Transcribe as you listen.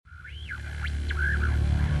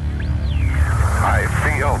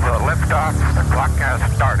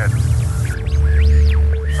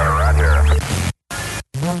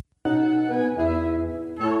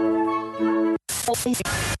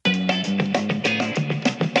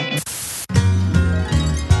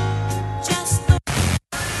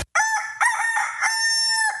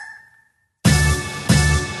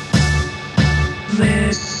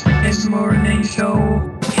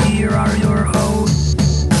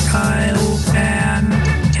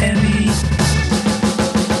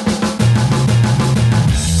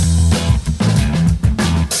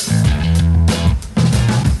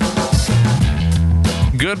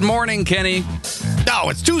Good morning, Kenny. No,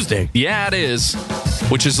 it's Tuesday. Yeah, it is.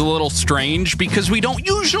 Which is a little strange because we don't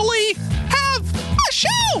usually have a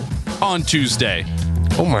show on Tuesday.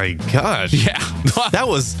 Oh my gosh. Yeah. That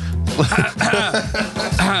was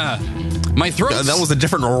My throat. that was a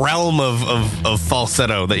different realm of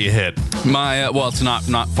falsetto that you hit. Well, it's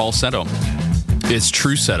not falsetto. It's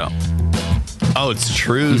true setto. Oh, it's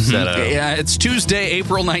true setto. Yeah, it's Tuesday,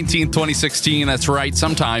 April 19th, 2016. That's right.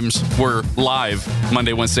 Sometimes we're live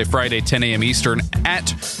Monday, Wednesday, Friday, 10 a.m. Eastern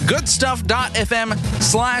at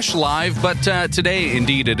goodstuff.fm/live. But today,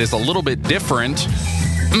 indeed, it is a little bit different.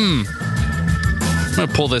 I'm going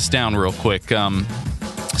to pull this down real quick.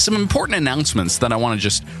 Some important announcements that I want to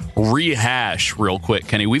just rehash real quick,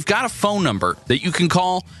 Kenny. We've got a phone number that you can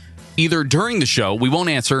call either during the show. We won't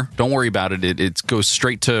answer. Don't worry about it. It goes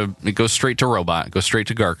straight to robot. It goes straight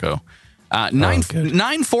to Garco.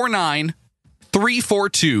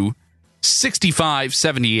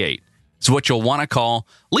 949-342-6578 is what you'll want to call.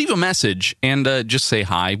 Leave a message and just say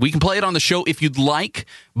hi. We can play it on the show if you'd like,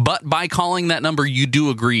 but by calling that number, you do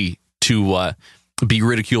agree to be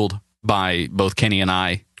ridiculed by both Kenny and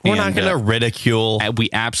I. We're not going to ridicule. We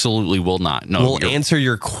absolutely will not. No, we'll answer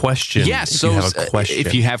your question. Yes. If you have a question.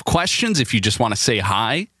 If you have questions, if you just want to say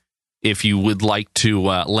hi, if you would like to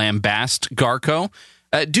lambast Garco,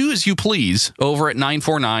 do as you please over at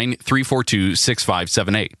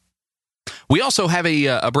 949-342-6578. We also have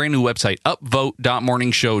a brand new website,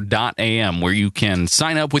 upvote.morningshow.am, where you can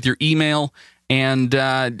sign up with your email and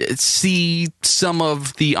see some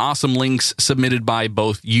of the awesome links submitted by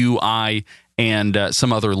both you, I, and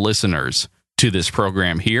some other listeners to this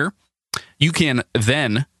program here. You can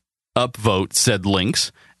then upvote said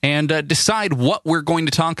links and decide what we're going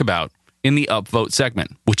to talk about in the upvote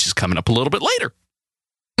segment, which is coming up a little bit later.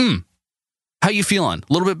 How you feeling?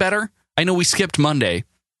 A little bit better? I know we skipped Monday,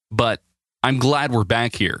 but I'm glad we're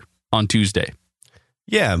back here on Tuesday.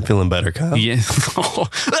 Yeah, I'm feeling better, Kyle. Yeah.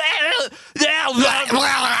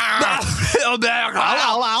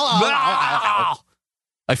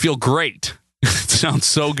 I feel great. It sounds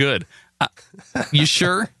so good. You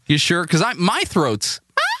sure? You sure? Because my throat's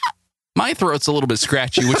a little bit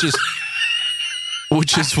scratchy, which is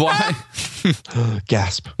why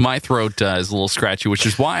Gasp. My throat is a little scratchy, which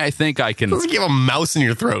is why I think I can. Let's give a mouse in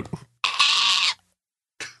your throat.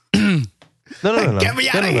 No. Get me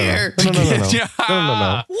out of here.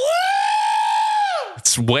 No.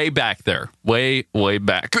 It's way back there. Way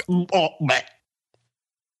back. All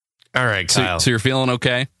right, Kyle. So you're feeling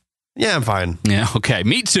okay? Yeah, I'm fine. Yeah, okay.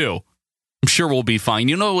 Me too. I'm sure we'll be fine.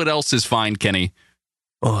 You know what else is fine, Kenny?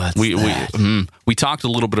 Oh, we talked a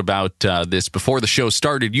little bit about this before the show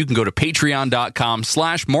started. You can go to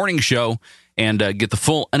patreon.com/morningshow and get the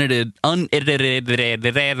full unedited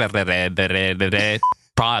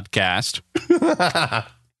podcast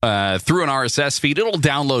through an RSS feed. It'll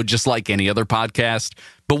download just like any other podcast.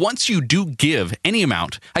 But once you do give any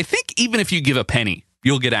amount, I think even if you give a penny,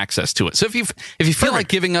 you'll get access to it. So if you feel like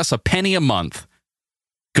giving us a penny a month,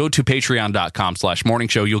 go to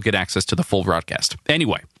patreon.com/morningshow. You'll get access to the full broadcast.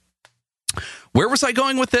 Anyway, where was I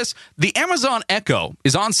going with this? The Amazon Echo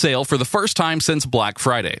is on sale for the first time since Black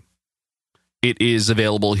Friday. It is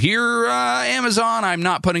available here, Amazon. I'm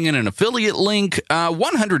not putting in an affiliate link.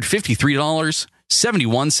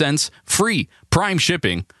 $153.71, free Prime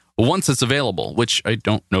shipping once it's available, which I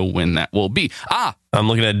don't know when that will be. I'm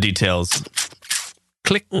looking at details.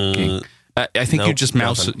 Clicking. I think you just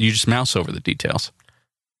mouse over the details.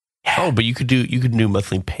 Oh, but you could do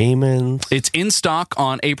monthly payments. It's in stock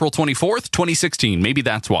on April 24th, 2016. Maybe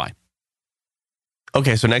that's why.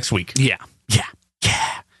 Okay, so next week. Yeah.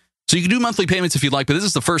 So you can do monthly payments if you'd like, but this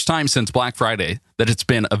is the first time since Black Friday that it's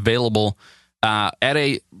been available at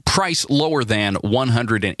a price lower than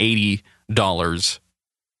 $180.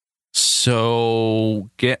 So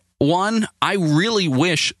get one. I really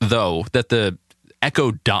wish, though, that the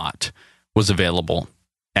Echo Dot was available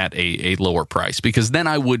at a lower price, because then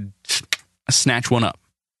I would snatch one up.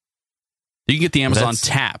 You can get the Amazon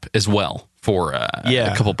Tap as well for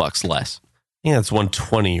a couple bucks less. Yeah, it's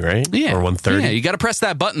 120, right? Yeah, or 130. Yeah, you got to press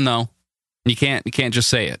that button though. You can't just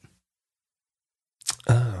say it.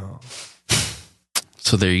 Oh.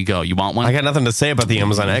 So there you go. You want one? I got nothing to say about the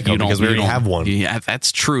Amazon Echo because we already have one. Yeah,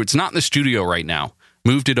 that's true. It's not in the studio right now.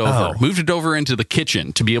 Moved it over. Moved it over into the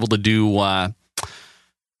kitchen to be able to do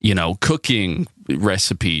cooking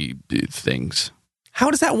recipe things.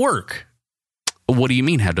 How does that work? What do you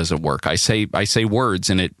mean, how does it work? I say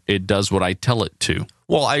words and it does what I tell it to.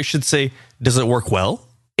 Well, I should say, does it work well?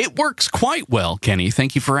 It works quite well, Kenny.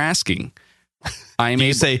 Thank you for asking.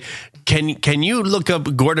 You say, can you look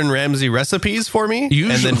up Gordon Ramsay recipes for me?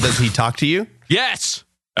 Usually. And then does he talk to you? Yes.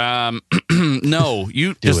 No,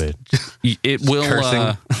 you Do just it. it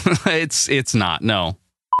will. It's not. No,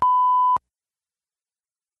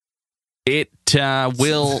 it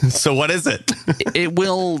will. So what is it? It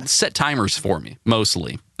will set timers for me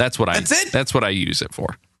mostly. That's what That's it? That's what I use it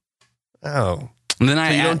for. Oh, And then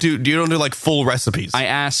so you don't do like full recipes. I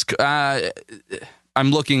ask.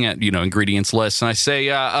 I'm looking at ingredients lists, and I say,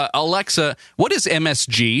 Alexa, what is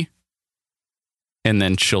MSG? And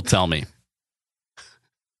then she'll tell me.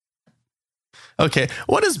 Okay,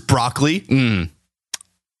 what is broccoli?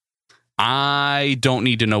 I don't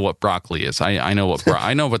need to know what broccoli is. I know what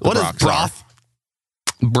I know what the What is brocks broth? are.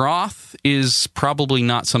 Broth is probably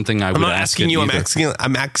not something I would I'm not ask asking you. either.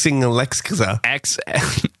 I'm asking Alexa.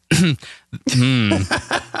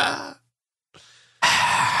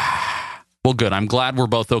 Well, good. I'm glad we're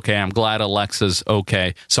both okay. I'm glad Alexa's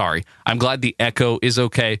okay. Sorry. I'm glad the Echo is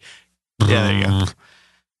okay. Yeah, there you go.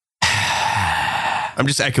 I'm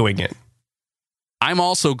just echoing it. I'm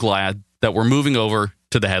also glad that we're moving over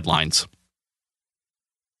to the headlines.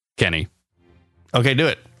 Kenny. Okay, do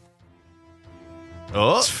it.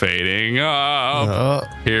 Oh, It's fading up.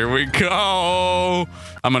 Here we go.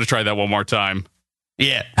 I'm going to try that one more time.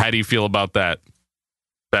 Yeah. How do you feel about that?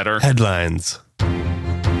 Better? Headlines.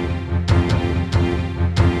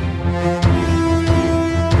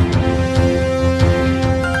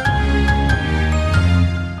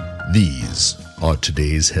 These are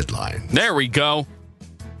today's headlines. There we go.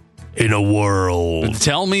 In a world.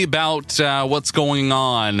 Tell me about what's going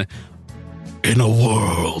on In a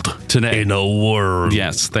world. today. In a world.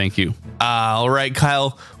 Yes, thank you. All right,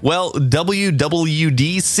 Kyle. Well,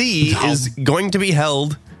 WWDC is going to be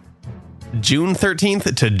held June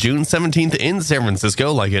 13th to June 17th in San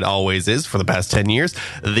Francisco, like it always is for the past 10 years.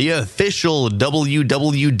 The official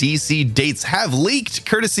WWDC dates have leaked,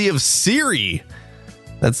 courtesy of Siri.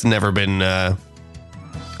 That's never been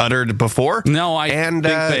uttered before. No, I think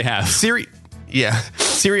they have. Siri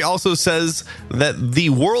also says that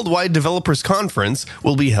the Worldwide Developers Conference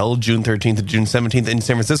will be held June 13th to June 17th in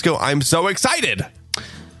San Francisco. I'm so excited.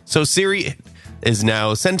 So Siri is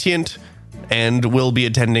now sentient and will be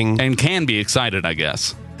attending. And can be excited, I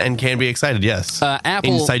guess. And can be excited, yes.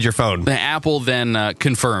 Apple, inside your phone. Apple then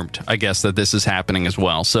confirmed, I guess, that this is happening as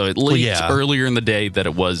well. So it leaked earlier in the day that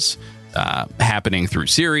it was happening through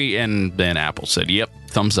Siri, and then Apple said, yep,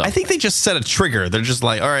 thumbs up. I think they just set a trigger. They're just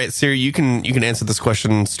like, all right, Siri, you can answer this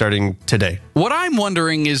question starting today. What I'm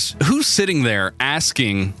wondering is who's sitting there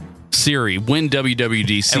asking Siri when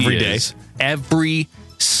WWDC Every day. is every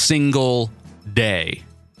single day.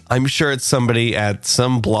 I'm sure it's somebody at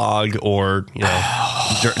some blog or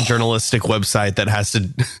journalistic website that has to.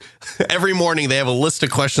 Every morning they have a list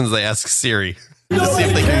of questions they ask Siri to see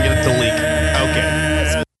if they can get it to leak.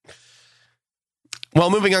 Okay. Well,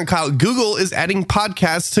 moving on, Kyle. Google is adding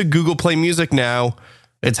podcasts to Google Play Music now.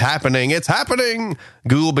 It's happening. It's happening.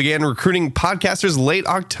 Google began recruiting podcasters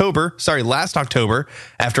last October,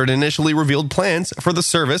 after it initially revealed plans for the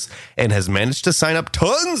service, and has managed to sign up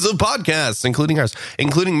tons of podcasts, including ours,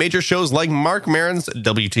 including major shows like Mark Maron's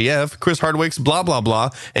WTF, Chris Hardwick's Blah, Blah,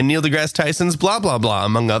 Blah, and Neil deGrasse Tyson's Blah, Blah, Blah,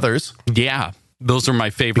 among others. Yeah, those are my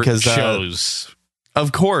favorite shows.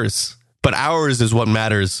 Of course. But ours is what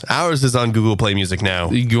matters. Ours is on Google Play Music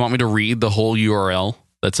now. You want me to read the whole URL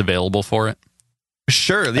that's available for it?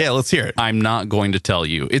 Sure. Yeah, let's hear it. I'm not going to tell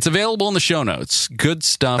you. It's available in the show notes.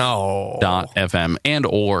 Goodstuff.fm and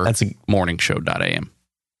or morningshow.am.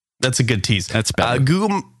 That's a good tease. That's better.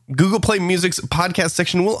 Google Play Music's podcast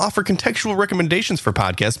section will offer contextual recommendations for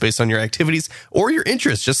podcasts based on your activities or your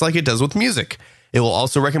interests, just like it does with music. It will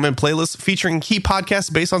also recommend playlists featuring key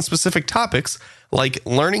podcasts based on specific topics, like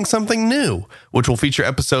learning something new, which will feature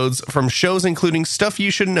episodes from shows including Stuff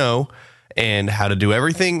You Should Know and How to Do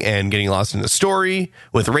Everything and Getting Lost in the Story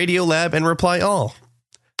with Radiolab and Reply All.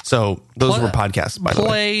 So those were podcasts, by the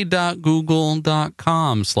way.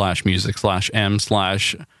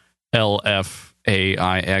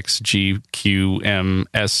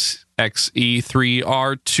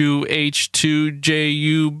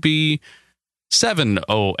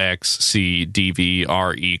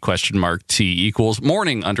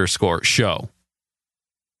 Morning_show.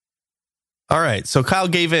 All right. So Kyle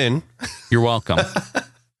gave in. You're welcome.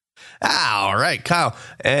 All right, Kyle.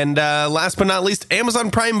 And last but not least, Amazon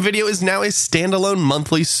Prime Video is now a standalone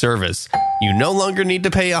monthly service. You no longer need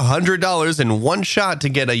to pay $100 in one shot to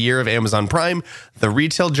get a year of Amazon Prime. The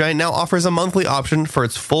retail giant now offers a monthly option for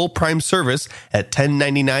its full Prime service at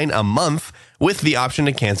 $10.99 a month with the option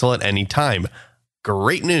to cancel at any time.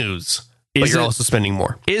 Great news. But you're also spending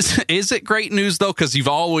more. Is it great news, though? Because you've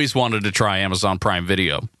always wanted to try Amazon Prime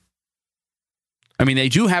Video. I mean, they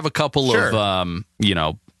do have a couple Sure. of,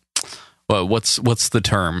 what's the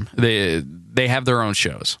term? They have their own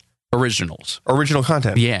shows. Originals. Original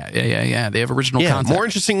content. Yeah. They have original content. More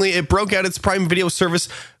interestingly, it broke out its Prime Video service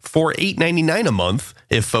for $8.99 a month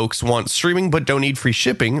if folks want streaming but don't need free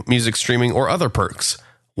shipping, music streaming, or other perks.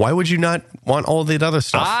 Why would you not want all the other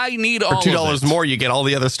stuff? I need all For of $2 it. more, you get all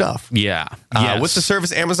the other stuff. Yeah. Yes. With the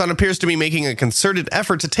service, Amazon appears to be making a concerted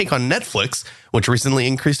effort to take on Netflix, which recently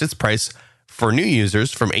increased its price for new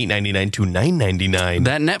users from $8.99 to $9.99.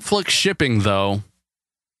 That Netflix shipping, though.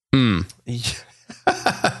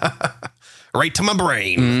 Right to my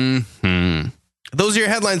brain. Mm-hmm. Those are your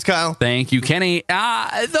headlines, Kyle. Thank you, Kenny.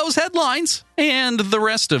 Those headlines and the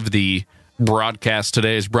rest of the broadcast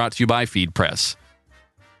today is brought to you by Feed Press.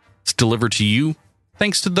 It's delivered to you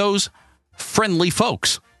thanks to those friendly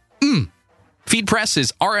folks. Feed Press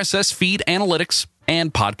is RSS feed analytics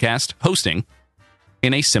and podcast hosting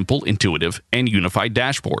in a simple, intuitive, and unified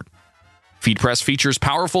dashboard. Feed Press features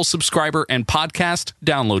powerful subscriber and podcast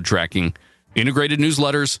download tracking, integrated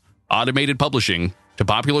newsletters, automated publishing to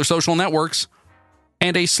popular social networks,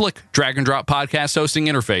 and a slick drag-and-drop podcast hosting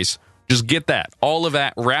interface. Just get that, all of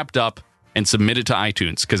that wrapped up and submit it to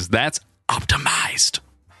iTunes, because that's optimized.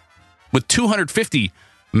 With 250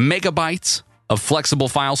 megabytes of flexible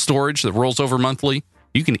file storage that rolls over monthly,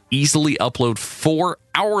 you can easily upload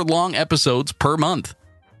 4-hour-long episodes per month.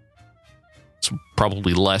 It's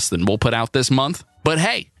probably less than we'll put out this month, but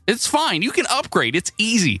hey, it's fine. You can upgrade. It's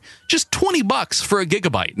easy. Just $20 for a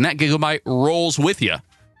gigabyte, and that gigabyte rolls with you.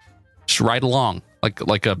 Just right along,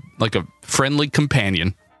 like a friendly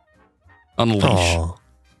companion on a leash. Aw.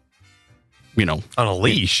 On a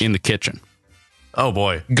leash? in the kitchen. Oh,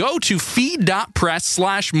 boy. Go to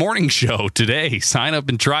feed.press/morning show today. Sign up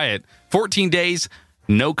and try it. 14 days,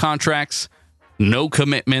 no contracts, no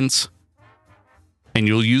commitments, and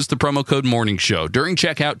you'll use the promo code morning show during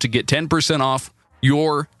checkout to get 10% off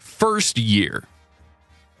your first year.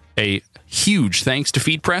 A huge thanks to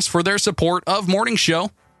Feed Press for their support of Morning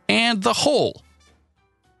Show and The Whole.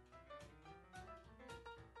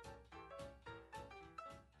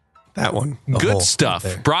 That one. Good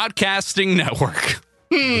stuff. Broadcasting Network.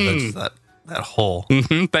 That's that hole.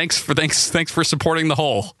 Thanks for supporting The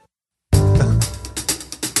Whole.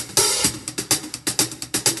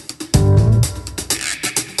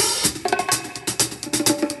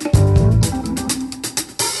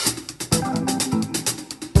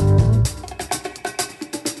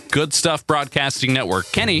 Good Stuff Broadcasting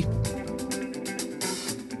Network. Kenny,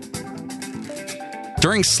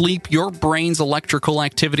 during sleep, your brain's electrical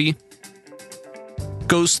activity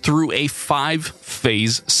goes through a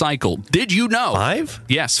 5-phase cycle. Did you know? 5?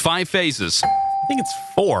 Yes, 5 phases. I think it's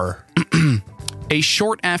 4. A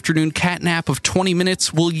short afternoon cat nap of 20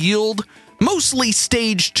 minutes will yield mostly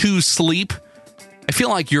stage 2 sleep. I feel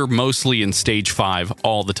like you're mostly in stage 5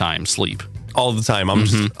 all the time sleep. All the time.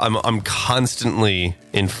 I'm constantly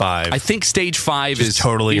in 5. I think stage 5 Just is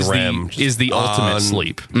totally is rammed. the ultimate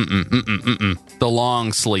sleep. The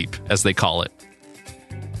long sleep, as they call it.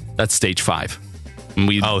 That's stage 5.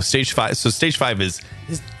 Stage 5. So stage 5 is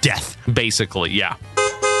death. Basically, yeah.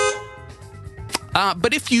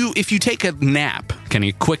 But if you take a nap, Kenny,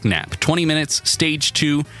 a quick nap, 20 minutes, stage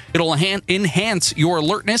 2, it'll enhance your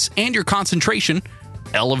alertness and your concentration,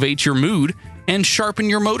 elevate your mood, and sharpen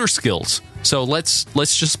your motor skills. So let's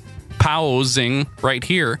just pausing right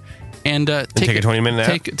here and take a 20-minute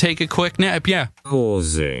nap. Take a quick nap. Yeah.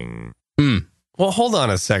 Pausing. Well, hold on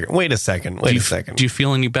a second. Wait a second. Do you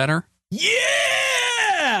feel any better?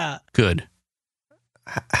 Yeah. Good.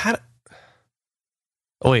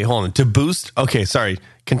 Wait, hold on. To boost. Okay, sorry.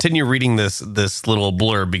 Continue reading this little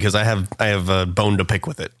blurb because I have a bone to pick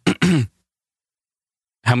with it.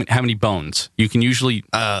 How many bones? You can usually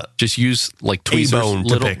just use like tweezers. A bone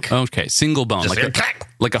to pick. Okay, single bone, Just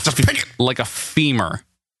like a femur.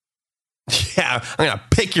 Yeah, I'm gonna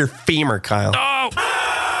pick your femur, Kyle. Oh!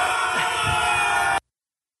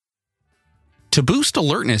 To boost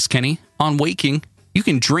alertness, Kenny, on waking, you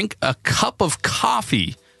can drink a cup of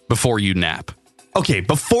coffee before you nap. Okay,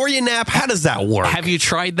 before you nap, how does that work? Have you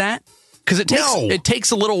tried that? Because it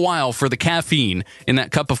takes a little while for the caffeine in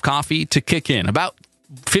that cup of coffee to kick in. About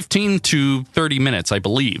 15 to 30 minutes, I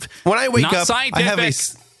believe. When I wake Not up,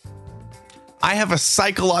 scientific. I have a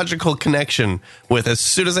psychological connection with as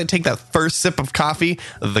soon as I take that first sip of coffee,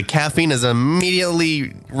 the caffeine is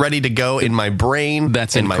immediately ready to go in my brain.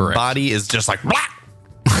 That's and incorrect. My body is just like, blah!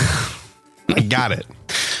 I got it.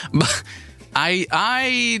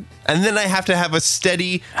 And then I have to have a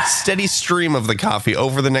steady stream of the coffee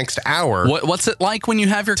over the next hour. What's it like when you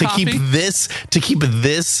have your to coffee? keep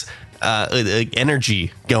this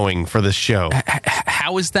energy going for this show.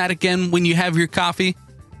 How is that again when you have your coffee?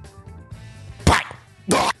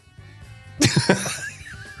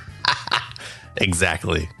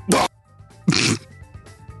 Exactly.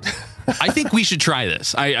 I think we should try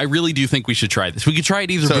this. I really do think we should try this. We could try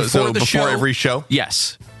it either before the show. Before every show?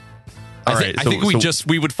 Yes. All I right. think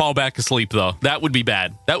we would fall back asleep, though. That would be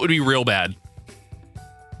bad. That would be real bad.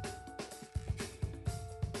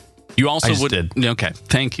 You also would. Did. Okay.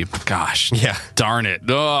 Thank you. Gosh. Yeah. Darn it.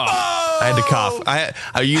 Ugh. I had to cough. I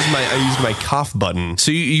used my cough button.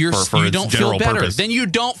 So you don't feel better. Purpose. Then you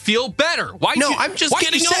don't feel better. I'm just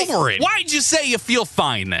getting over it. Why'd you say you feel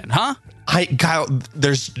fine then, huh? Kyle,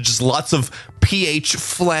 there's just lots of pH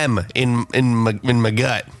phlegm in my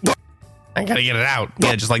gut. I gotta get it out.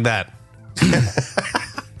 Yeah, just like that.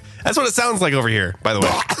 That's what it sounds like over here, by the way.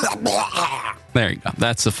 There you go.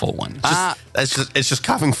 That's the full one. It's just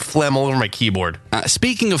coughing phlegm all over my keyboard.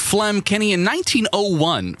 Speaking of phlegm, Kenny, in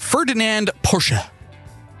 1901, Ferdinand Porsche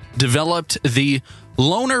developed the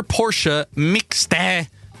Lohner Porsche Mixte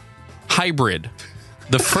hybrid,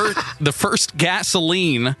 the first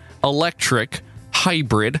gasoline electric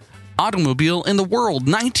hybrid automobile in the world.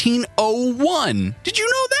 1901. Did you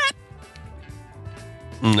know that?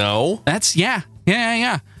 No. That's yeah.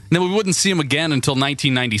 Then we wouldn't see him again until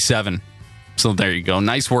 1997. So there you go.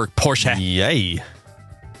 Nice work, Porsche. Yay.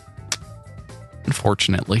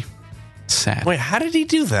 Unfortunately. Sad. Wait, how did he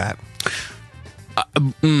do that?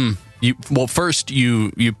 First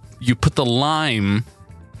you put the lime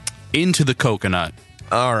into the coconut.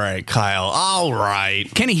 All right, Kyle. All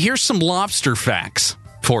right. Kenny, here's some lobster facts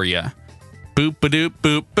for you. Boop ba doop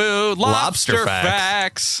boop boo. Lobster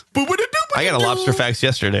facts. I got a lobster facts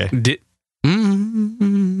yesterday.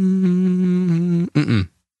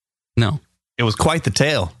 No. It was quite the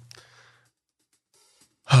tale.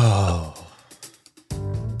 Oh.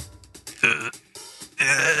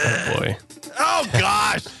 Oh boy. Oh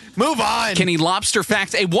gosh. Move on. Kenny, lobster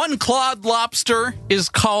facts. A one-clawed lobster is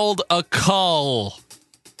called a cull.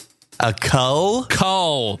 A cull?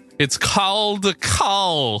 Cull. It's called a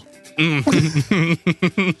cull. It's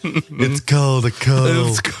called a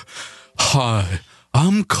cull. Hi,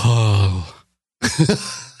 I'm Cull.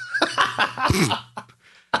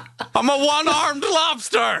 I'm a one-armed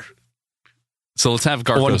lobster. So let's have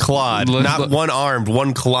Gargo's. One clawed. Not one-armed,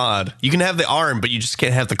 one clawed. You can have the arm, but you just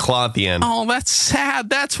can't have the claw at the end. Oh, that's sad.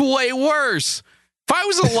 That's way worse. If I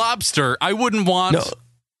was a lobster, I wouldn't want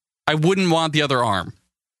the other arm.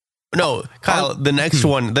 No, Kyle, the next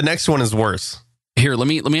one is worse. Here, let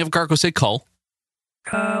me have Gargo say Cull.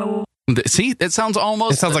 Cull. See, it sounds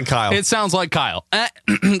almost. It sounds like Kyle. It sounds like Kyle.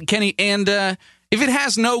 Kenny, and if it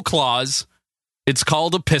has no claws, it's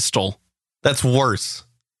called a pistol. That's worse.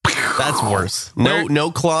 That's worse.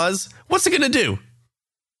 No claws. What's it gonna do?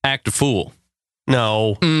 Act a fool.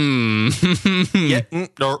 No. Yeah.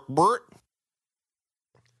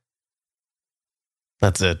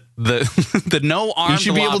 That's it. The no armed. You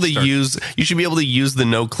should be lobster. You should be able to use the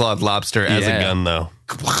no clawed lobster as a gun, though.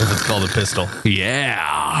 If it's called a pistol.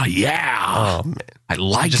 Yeah. Oh man, I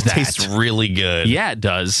like it just that. tastes really good. Yeah, it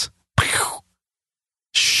does.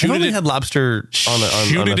 I've only had lobster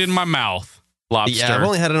shoot it in my mouth. Lobster. Yeah, I've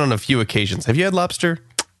only had it on a few occasions. Have you had lobster?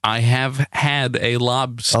 I have had a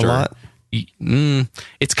lobster. A lot?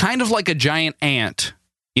 It's kind of like a giant ant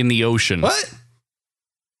in the ocean. What?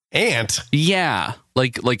 Ant? Yeah,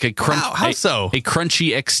 like a crunch. Wow, how so? A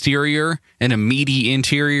crunchy exterior and a meaty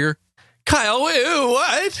interior. Kyle,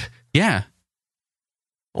 what? Yeah.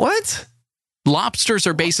 What? Lobsters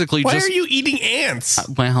are basically Why are you eating ants?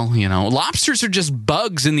 Lobsters are just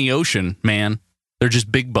bugs in the ocean, man. They're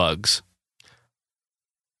just big bugs.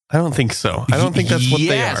 I don't think so. I don't think that's what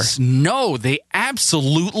they are. No, they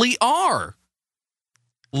absolutely are.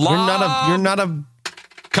 You're not a.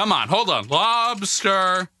 Come on, hold on.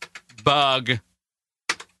 Lobster bug.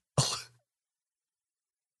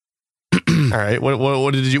 All right.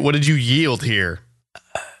 What did you yield here?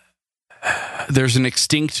 There's an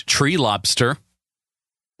extinct tree lobster.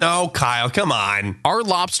 No, Kyle, come on. Are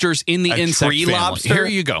lobsters in the insect tree family? lobster? Here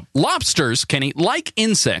you go. Lobsters, Kenny, like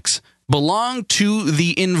insects, belong to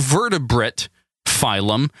the invertebrate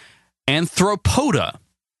phylum Arthropoda.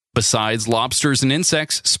 Besides lobsters and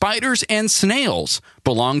insects, spiders and snails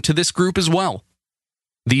belong to this group as well.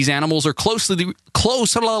 These animals are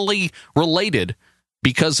closely related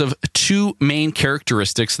because of two main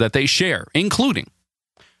characteristics that they share, including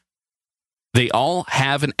they all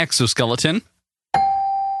have an exoskeleton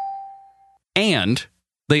and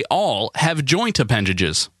they all have joint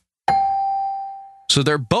appendages. So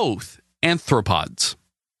they're both arthropods.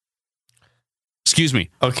 Excuse me.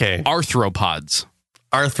 Okay. Arthropods.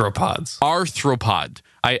 Arthropods. Arthropod.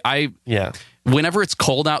 Yeah. Whenever it's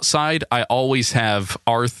cold outside, I always have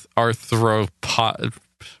arthropod.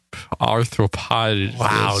 Arthropod.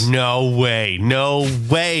 Wow, no way. No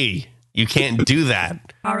way. You can't do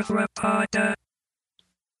that. Arthropod.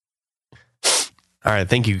 All right,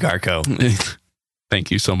 thank you, Garco.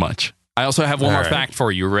 Thank you so much. I also have one more fact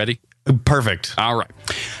for you. Ready? Perfect. All right.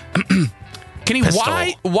 Kenny,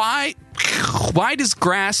 why does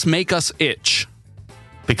grass make us itch?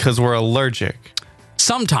 Because we're allergic.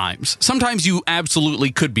 Sometimes you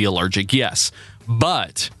absolutely could be allergic, yes.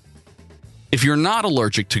 But if you're not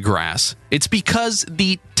allergic to grass, it's because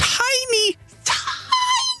the tiny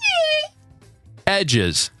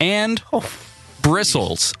edges and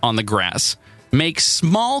bristles on the grass make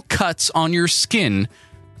small cuts on your skin,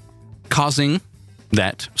 causing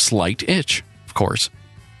that slight itch, of course.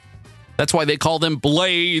 That's why they call them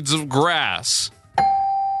blades of grass.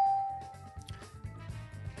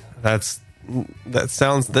 This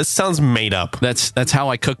sounds made up. That's how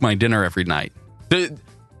I cook my dinner every night.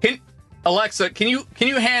 Alexa, can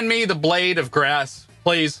you hand me the blade of grass,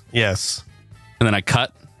 please? Yes. And then I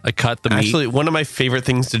cut the meat. Actually, one of my favorite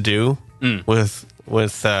things to do with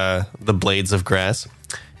the blades of grass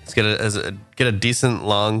is get a decent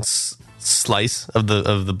long slice of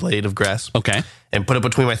the blade of grass. Okay. And put it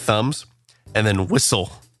between my thumbs, and then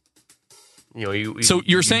whistle. So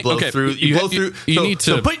you're saying blow okay? Through, you need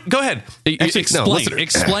to go ahead. Actually,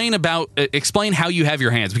 explain how you have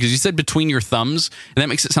your hands, because you said between your thumbs, and that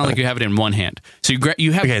makes it sound like you have it in one hand. So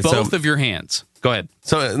you have both of your hands. Go ahead.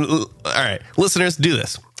 So all right, listeners, do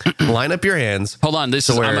this. Line up your hands. Hold on. This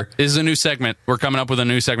is a new segment. We're coming up with a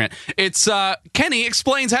new segment. It's Kenny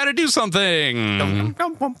explains how to do something.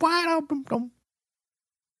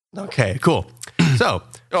 Okay, cool. So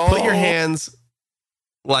put your hands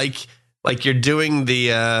like you're doing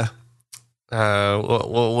the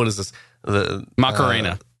what is this? The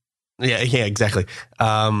Macarena. Yeah, exactly.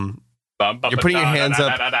 You're putting your hands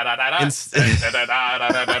up.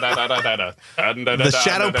 The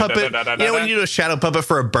shadow puppet. You know when you do a shadow puppet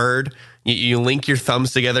for a bird, you link your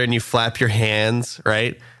thumbs together and you flap your hands,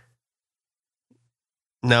 right?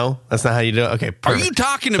 No, that's not how you do it. Okay, perfect. Are you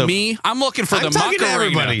talking to me? I'm looking for the Macarena. To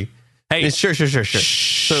everybody. Hey, sure. So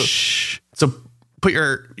put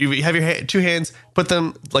you have your two hands. Put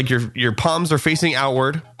them like your palms are facing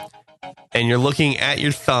outward, and you're looking at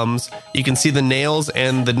your thumbs. You can see the nails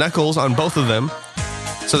and the knuckles on both of them,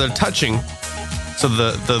 so they're touching. So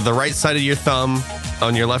the right side of your thumb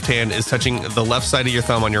on your left hand is touching the left side of your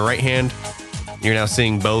thumb on your right hand. You're now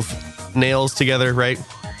seeing both nails together, right?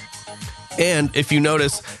 And if you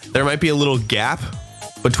notice, there might be a little gap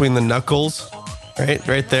between the knuckles,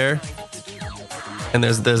 right there. And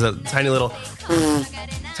there's a tiny little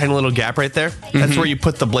gap right there. That's where you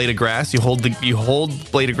put the blade of grass. You hold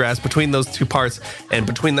blade of grass between those two parts, and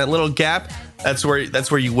between that little gap, that's where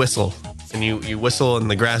you whistle. And you whistle, and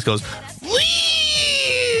the grass goes.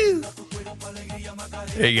 Whee!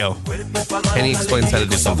 There you go. And he explains how to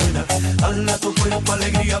do something.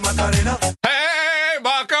 Hey,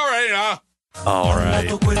 Macarena. All right.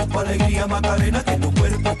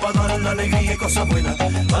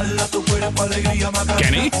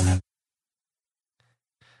 Kenny?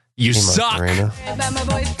 You suck. Macarena.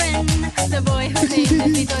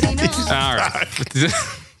 All right.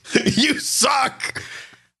 You suck.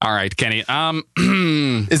 All right, Kenny. Is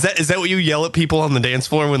that what you yell at people on the dance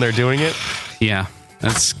floor when they're doing it? Yeah.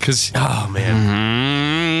 That's because oh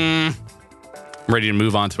man. I'm ready to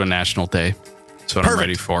move on to a national day. That's what I'm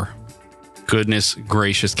ready for. Goodness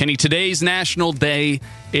gracious. Kenny, today's national day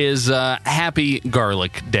is Happy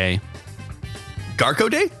Garlic Day. Garco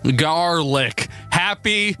Day? Garlic.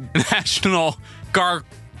 Happy National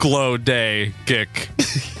Garglow Day. Kick.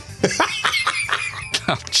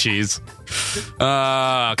 Oh, jeez.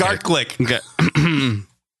 Okay. Garlic. Okay.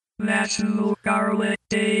 National Garlic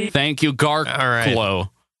Day. Thank you, Garglow.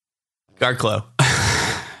 Garglow.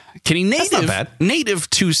 Kenny, native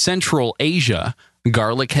to Central Asia,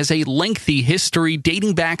 garlic has a lengthy history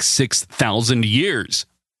dating back 6,000 years.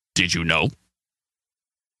 Did you know?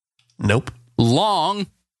 Nope. Long,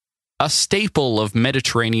 a staple of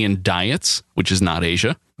Mediterranean diets, which is not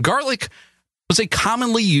Asia, garlic was a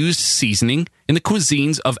commonly used seasoning in the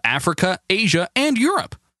cuisines of Africa, Asia, and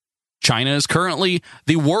Europe. China is currently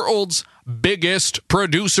the world's biggest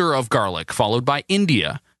producer of garlic, followed by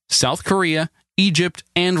India, South Korea, Egypt,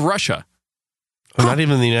 and Russia. Well, not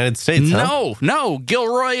even the United States, huh? No.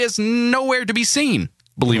 Gilroy is nowhere to be seen,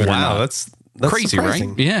 believe it or not. That's crazy,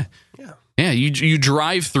 surprising. right? Yeah. You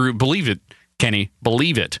drive through, believe it, Kenny,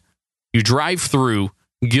 believe it. You drive through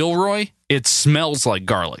Gilroy, it smells like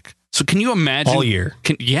garlic. So can you imagine all year?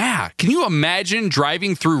 Can you imagine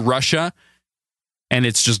driving through Russia and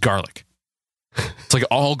it's just garlic? It's like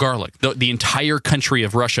all garlic. The entire country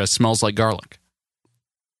of Russia smells like garlic.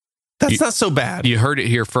 That's not so bad. You heard it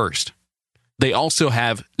here first. They also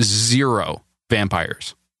have 0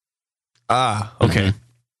 vampires. Ah, okay. Mm-hmm.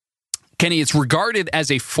 Kenny, it's regarded as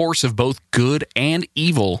a force of both good and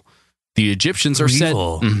evil. The Egyptians are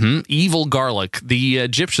evil garlic. The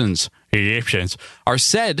Egyptians are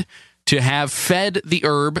said to have fed the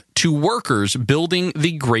herb to workers building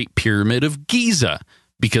the Great Pyramid of Giza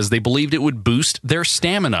because they believed it would boost their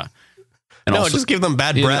stamina. And also, just give them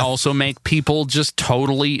bad breath. It also make people just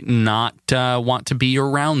totally not want to be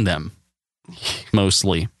around them.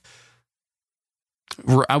 Mostly.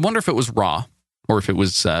 I wonder if it was raw or if it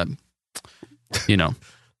was,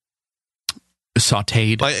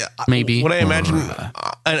 sautéed, maybe. What I imagine,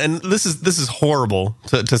 and this is horrible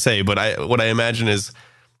to say, but what I imagine is,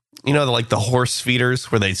 the horse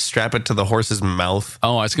feeders where they strap it to the horse's mouth.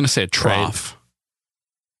 Oh, I was going to say a trough.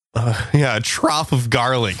 A trough of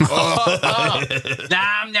garlic.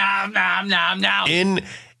 Nom, nom, nom, nom, nom.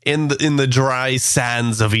 In the dry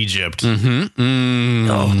sands of Egypt. Mm-hmm. Mm.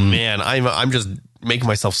 Oh man, I'm just making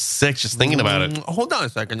myself sick just thinking about it. Hold on a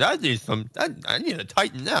second. I need to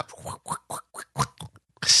tighten up.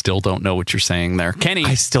 Still don't know what you're saying there, Kenny.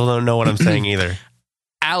 I still don't know what I'm saying either.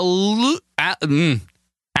 I'm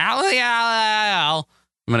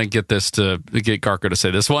gonna get Garko to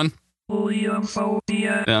say this one.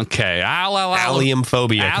 Alliumphobia. Okay.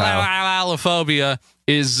 Alliumphobia, Kyle. Alliumphobia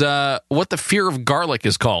is what the fear of garlic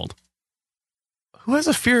is called. Who has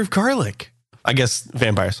a fear of garlic? I guess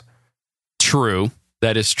vampires. True.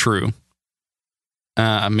 That is true.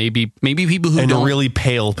 Maybe people who and don't... really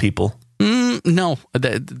pale people. No,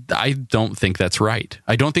 I don't think that's right.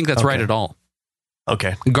 I don't think that's right at all.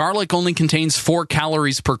 Okay. Garlic only contains 4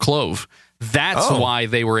 calories per clove. That's why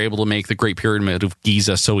they were able to make the Great Pyramid of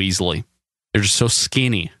Giza so easily. They're just so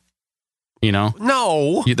skinny. No.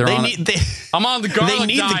 I'm on the garlic They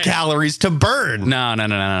need diet. the calories to burn. No.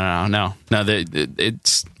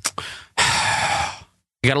 It's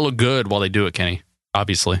you got to look good while they do it, Kenny.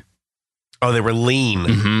 Obviously. Oh, they were lean.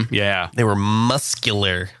 Mm-hmm. Yeah. They were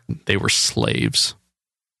muscular. They were slaves.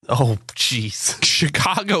 Oh, jeez.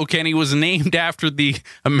 Chicago, Kenny, was named after the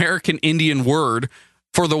American Indian word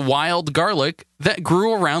for the wild garlic that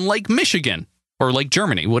grew around Lake Michigan or Lake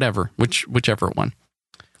Germany, whichever one.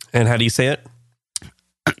 And how do you say it?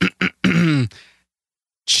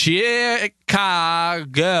 Chicago.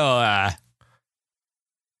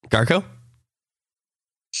 Garko?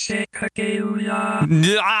 Chicago.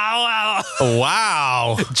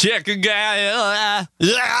 Wow. Chicago.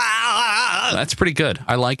 That's pretty good.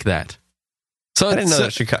 I like that. So I didn't know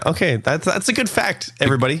that Chicago. Okay, that's a good fact,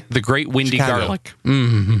 everybody. The great windy Chicago. garlic.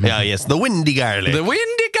 Mm-hmm. Yeah, yes, the windy garlic. The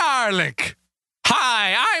windy garlic.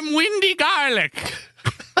 Hi, I'm Windy Garlic.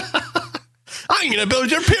 I'm going to build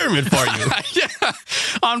your pyramid for you. Yeah.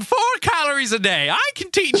 On 4 calories a day, I can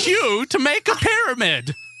teach you to make a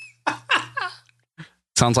pyramid.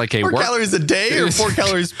 Sounds like a 4 calories a day or 4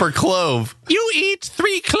 calories per clove? You eat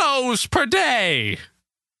 3 cloves per day.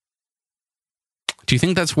 Do you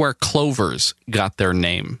think that's where clovers got their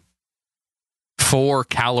name?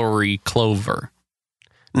 4-calorie clover.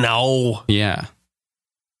 No. Yeah.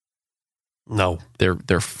 No.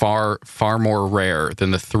 They're far more rare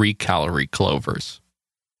than the 3-calorie clovers.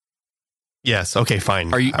 Yes. Okay,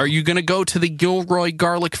 fine. Are you going to go to the Gilroy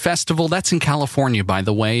Garlic Festival? That's in California, by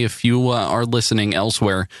the way, if you are listening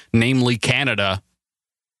elsewhere, namely Canada.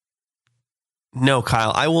 No,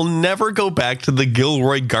 Kyle, I will never go back to the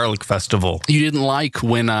Gilroy Garlic Festival. You didn't like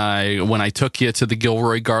when I took you to the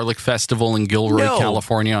Gilroy Garlic Festival in Gilroy,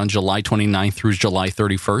 California on July 29th through July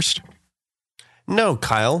 31st? No,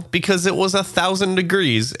 Kyle, because it was 1,000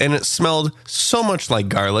 degrees and it smelled so much like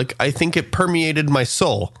garlic, I think it permeated my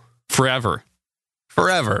soul. Forever.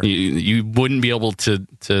 You wouldn't be able to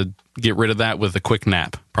get rid of that with a quick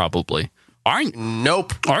nap, probably.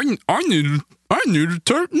 Nope. I need a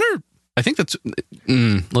turnip. I think that's.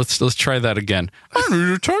 Let's try that again. I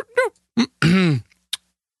need a turnip.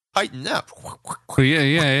 Tighten up.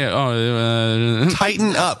 Yeah. Oh,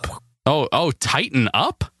 tighten up. Oh, tighten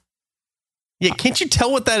up. Yeah, can't you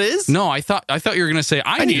tell what that is? No, I thought you were gonna say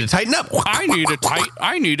I need to tighten up. I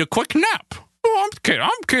need a quick nap. Oh,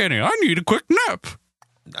 I'm kidding. I need a quick nap.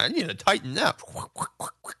 I need to tighten up.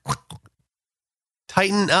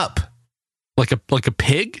 Tighten up. Like a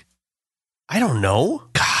pig? I don't know.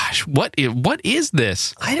 Gosh, what is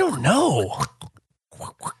this? I don't know.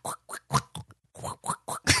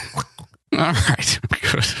 All right,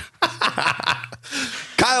 good.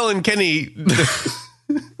 Kyle and Kenny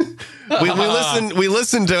we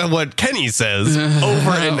listen to what Kenny says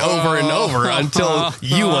over and over and over until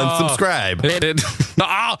you unsubscribe.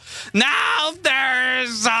 Now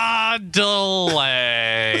there's a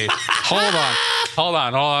delay. Hold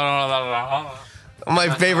on. My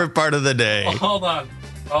favorite part of the day. Hold on.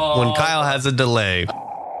 When Kyle has a delay.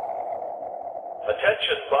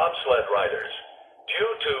 Attention bobsled riders.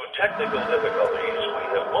 Due to technical difficulties, we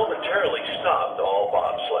have momentarily stopped all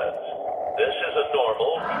bobsleds. This is a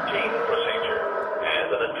normal, routine procedure, and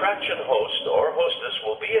an attraction host or hostess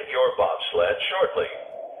will be at your bobsled shortly.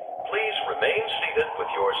 Please remain seated with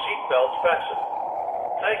your seatbelt fastened.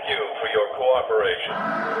 Thank you for your cooperation.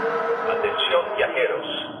 Atención viajeros.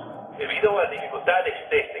 Debido a dificultades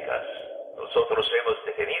técnicas, nosotros hemos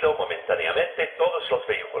detenido momentáneamente todos los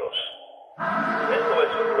vehículos. Esto es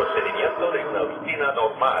un procedimiento de una rutina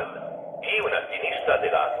normal y un activista de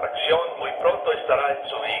la atracción muy pronto estará en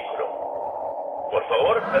su vehículo. Por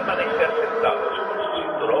favor, permanecer sentados con su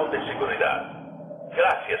cinturón de seguridad.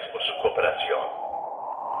 Gracias por su cooperación.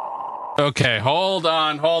 Okay, hold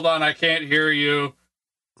on. I can't hear you.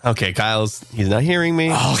 Okay, he's not hearing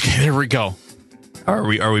me. Okay, there we go. Are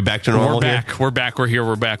we back to normal? We're back. We're here.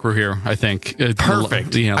 I think.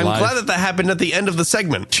 Perfect. Yeah, I'm live glad that happened at the end of the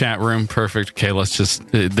segment. Chat room. Perfect. Okay, let's just.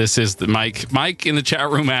 This is the Mike. Mike in the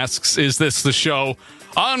chat room asks, "Is this the show?"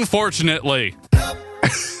 Unfortunately.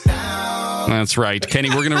 That's right,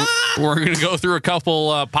 Kenny. We're gonna go through a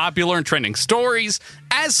couple popular and trending stories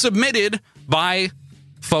as submitted by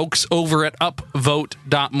folks over at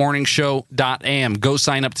upvote.morningshow.am. Go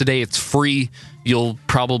sign up today. It's free. You'll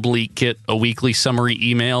probably get a weekly summary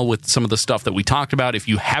email with some of the stuff that we talked about. If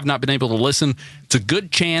you have not been able to listen, it's a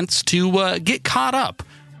good chance to get caught up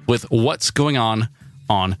with what's going on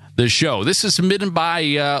the show. This is submitted by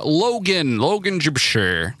Logan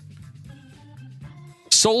Jibshire.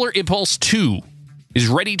 Solar Impulse 2 is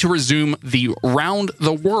ready to resume the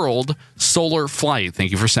round-the-world solar flight. Thank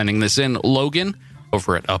you for sending this in, Logan,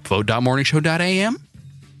 over at upvote.morningshow.am.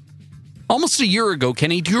 Almost a year ago,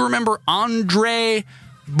 Kenny, do you remember Andre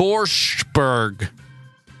Borschberg?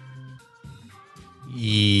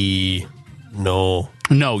 No.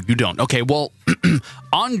 No, you don't. Okay, well,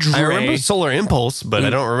 Andre... I remember Solar Impulse, but I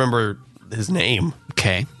don't remember his name.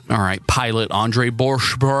 Okay, all right. Pilot Andre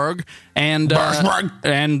Borschberg and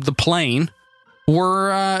the plane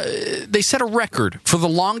were... they set a record for the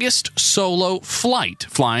longest solo flight,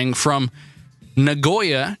 flying from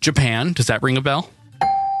Nagoya, Japan. Does that ring a bell?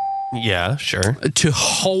 Yeah, sure. To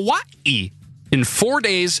Hawaii in 4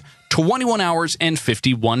 days, 21 hours, and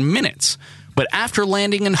 51 minutes. But after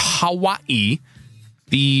landing in Hawaii,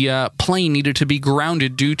 the plane needed to be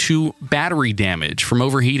grounded due to battery damage from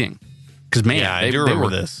overheating. Because, man, I do remember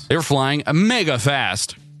this. They were flying mega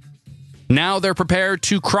fast. Now they're prepared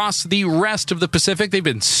to cross the rest of the Pacific. They've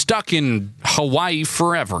been stuck in Hawaii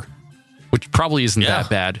forever, which probably isn't that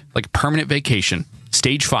bad. Like a permanent vacation.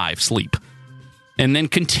 Stage 5, sleep. And then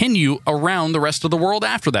continue around the rest of the world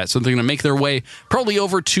after that. So they're going to make their way probably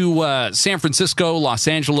over to San Francisco, Los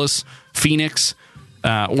Angeles, Phoenix,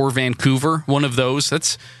 or Vancouver. One of those.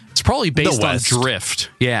 It's probably based on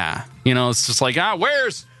drift. Yeah. You know, it's just like,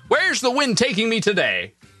 where's the wind taking me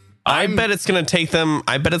today? I bet it's going to take them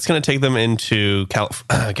into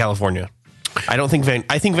California. I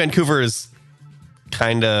think Vancouver is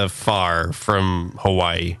kind of far from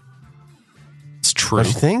Hawaii. It's true.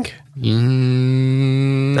 Don't you think?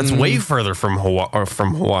 That's way further from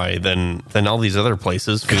Hawaii than all these other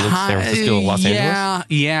places. Phoenix, San Francisco, Los Angeles.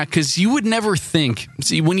 Yeah, because you would never think.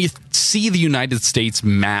 See, when you see the United States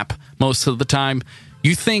map most of the time,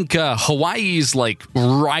 you think Hawaii's like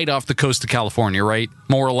right off the coast of California, right?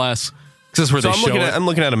 More or less. Because that's where they show it. I'm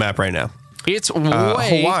looking at a map right now. It's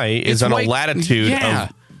Hawaii is on a latitude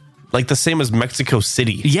of like the same as Mexico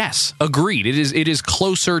City. Yes, agreed. It is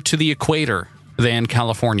closer to the equator than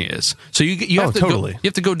California is. So you have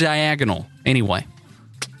to go diagonal anyway.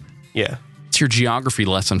 Yeah. It's your geography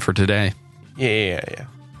lesson for today. Yeah.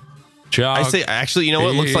 I say actually, you know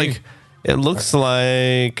what? It looks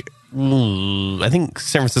like I think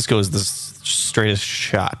San Francisco is the straightest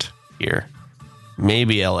shot here.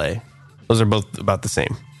 Maybe LA. Those are both about the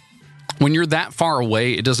same. When you're that far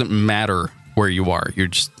away, it doesn't matter where you are. You're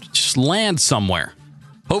just land somewhere.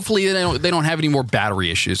 Hopefully they don't have any more battery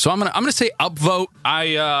issues. So I'm gonna say upvote.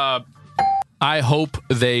 I hope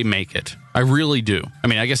they make it. I really do. I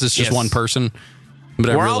mean, I guess it's just one person,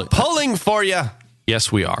 but we're all pulling for you.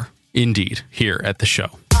 Yes, we are indeed here at the show.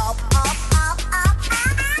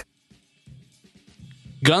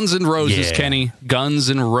 Guns N' Roses, Kenny. Guns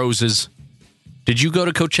N' Roses. Did you go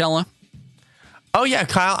to Coachella? Oh yeah,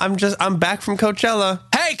 Kyle. I'm back from Coachella.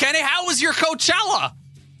 Hey, Kenny, how was your Coachella?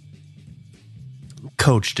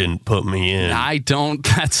 coach didn't put me in. I don't.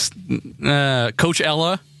 That's Coach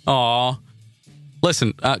Ella. Aw.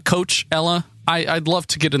 Listen, Coach Ella, I'd love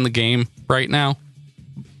to get in the game right now.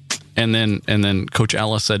 And then Coach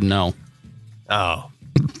Ella said no. Oh.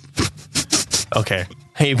 Okay.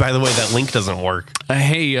 Hey, by the way, that link doesn't work.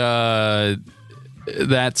 Hey,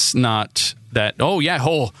 that's not that. Oh, yeah.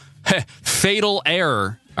 Oh, fatal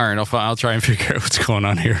error. All right, I'll try and figure out what's going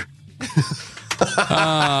on here.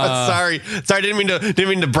 Sorry, didn't mean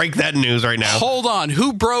to break that news right now. Hold on.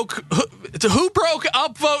 Who broke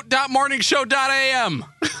upvote.morningshow.am?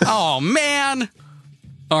 Oh, man.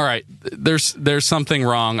 All right. There's something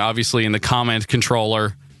wrong, obviously, in the comment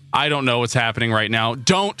controller. I don't know what's happening right now.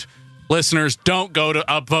 Listeners, don't go to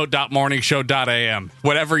upvote.morningshow.am.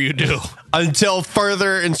 Whatever you do. Until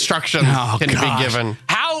further instructions can be given.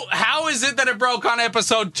 How is it that it broke on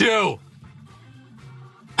episode 2?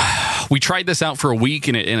 We tried this out for a week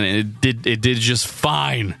and it did just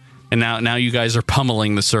fine. And now you guys are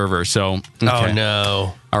pummeling the server. So okay. Oh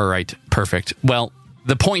no. All right, perfect. Well,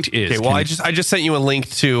 the point is, okay, well, I just sent you a link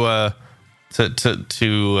to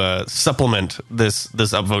supplement this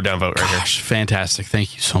upvote downvote right here. Gosh, fantastic.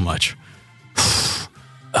 Thank you so much.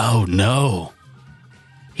 Oh no.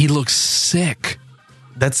 He looks sick.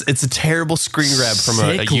 It's a terrible screen grab from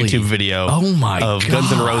a YouTube video of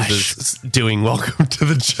Guns N' Roses doing Welcome to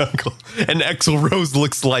the Jungle. And Axl Rose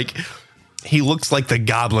looks like the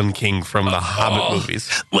Goblin King from the Hobbit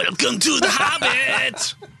movies. Welcome to the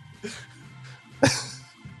Hobbit.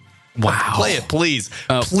 Wow. Play it, please.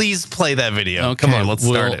 Please play that video. Okay, come on, let's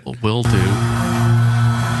start it. Will do.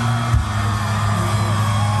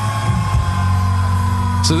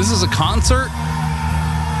 So this is a concert?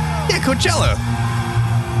 Yeah, Coachella.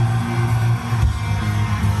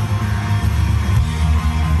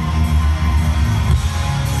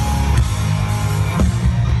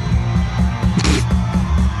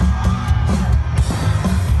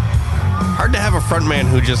 Hard to have a frontman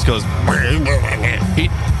who just goes.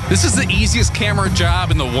 This is the easiest camera job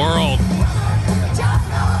in the world.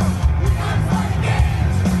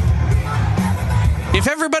 If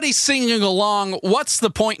everybody's singing along, what's the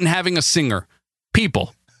point in having a singer?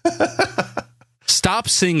 People, stop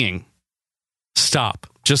singing. Stop.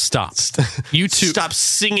 Just stop. You two. Stop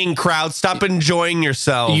singing, crowd. Stop enjoying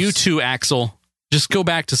yourselves. You too, Axel. Just go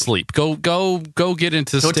back to sleep. Go get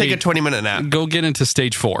into Go take a 20-minute nap. Go get into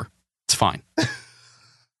stage 4. It's fine.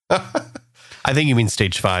 I think you mean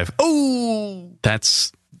stage 5. Oh,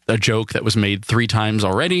 that's a joke that was made 3 times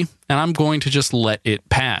already, and I'm going to just let it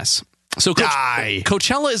pass. So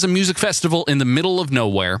Coachella is a music festival in the middle of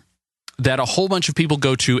nowhere that a whole bunch of people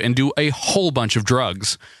go to and do a whole bunch of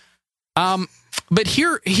drugs. But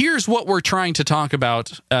here's what we're trying to talk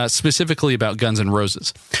about, specifically about Guns N'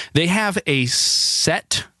 Roses. They have a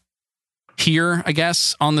set here, I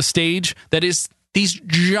guess, on the stage that is these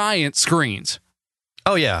giant screens.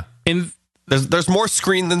 Oh yeah, and there's more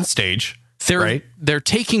screen than stage. They're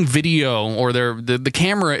taking video, or the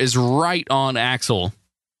camera is right on Axl,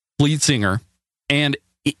 lead singer, and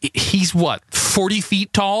he's what, 40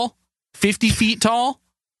 feet tall, 50 feet tall,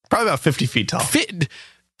 probably about 50 feet tall.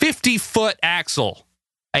 50-foot Axl.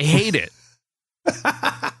 I hate it.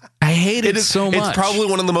 I hate it so much. It's probably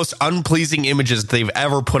one of the most unpleasing images they've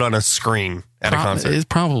ever put on a screen at a concert. It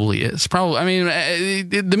probably is. I mean,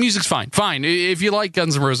 the music's fine. Fine. If you like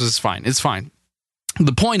Guns N' Roses, it's fine. It's fine.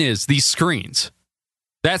 The point is, these screens.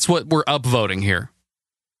 That's what we're upvoting here.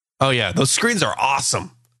 Oh, yeah. Those screens are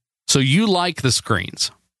awesome. So you like the screens.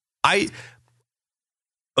 I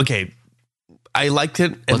liked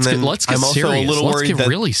it. And let's get I'm also serious. A little let's worried get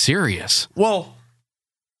really serious. Well,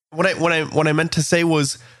 what I meant to say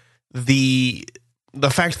was the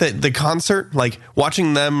fact that the concert, like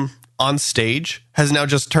watching them on stage, has now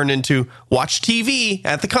just turned into watch TV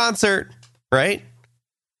at the concert, right?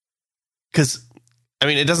 Because I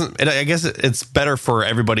mean, I guess it's better for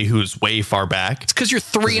everybody who's way far back. It's because you're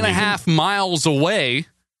 3.5 miles away.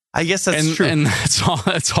 I guess that's true, and that's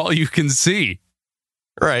all you can see.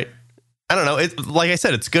 Right. I don't know. Like I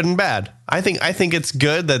said, it's good and bad. I think it's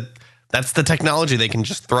good that that's the technology they can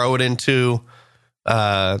just throw it into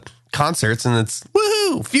concerts, and it's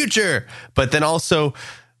woohoo, future. But then also,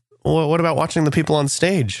 well, what about watching the people on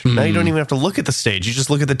stage? Now you don't even have to look at the stage; you just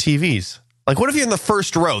look at the TVs. Like, what if you're in the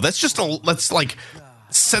first row? That's like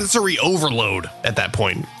sensory overload at that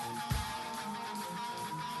point.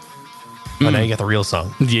 Oh, now you got the real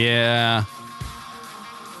song. Yeah.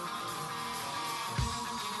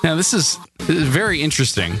 Now, this is very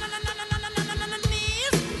interesting.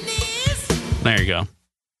 There you go.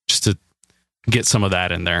 Just to get some of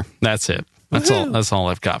that in there. That's it. That's all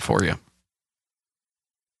I've got for you.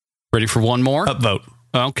 Ready for one more? Upvote.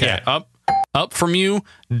 Okay. Yeah. Up from you,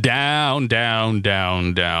 down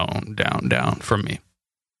from me.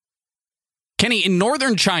 Kenny, in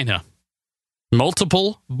northern China,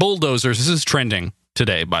 multiple bulldozers. This is trending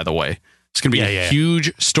today, by the way. It's going to be a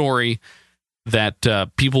huge story that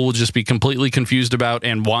people will just be completely confused about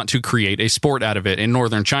and want to create a sport out of it. In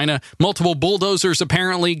northern China, multiple bulldozers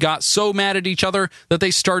apparently got so mad at each other that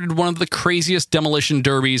they started one of the craziest demolition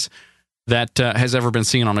derbies that has ever been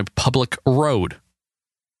seen on a public road.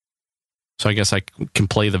 So I guess I can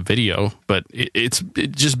play the video, but it's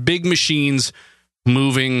just big machines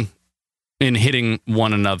moving and hitting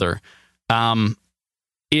one another.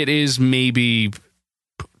 It is maybe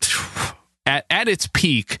at its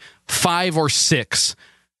peak 5 or 6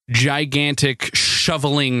 gigantic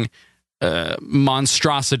shoveling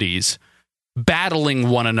monstrosities battling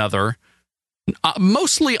one another,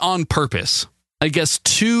 mostly on purpose. I guess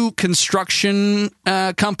 2 construction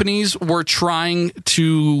companies were trying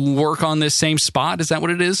to work on this same spot. Is that what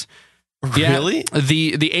it is? Really? Yeah,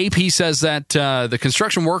 the AP says that the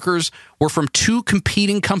construction workers were from 2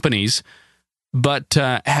 competing companies, but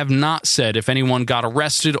have not said if anyone got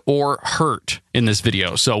arrested or hurt in this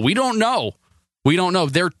video. So we don't know.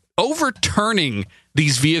 They're overturning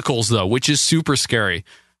these vehicles, though, which is super scary.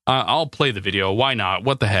 I'll play the video. Why not?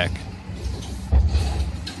 What the heck?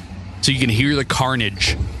 So you can hear the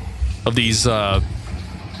carnage of these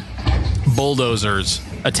bulldozers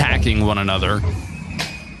attacking one another.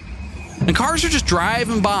 And cars are just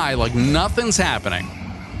driving by like nothing's happening.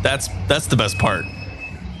 That's the best part.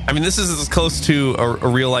 I mean, this is as close to a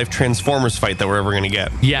real-life Transformers fight that we're ever going to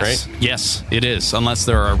get. Yes, right? Yes, it is. Unless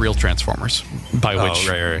there are real Transformers, by which,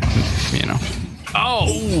 right. you know. Oh!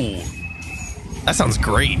 That sounds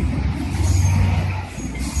great.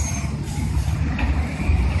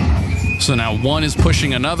 So now one is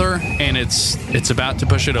pushing another, and it's about to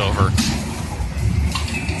push it over.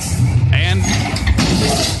 And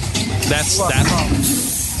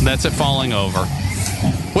that's it falling over.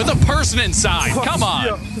 With a person inside. Come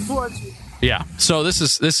on. Yeah. So this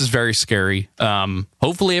is very scary.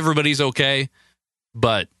 Hopefully everybody's okay,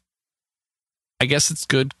 but I guess it's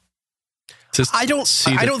good. I don't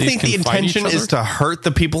think the intention is to hurt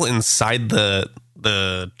the people inside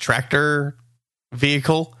the tractor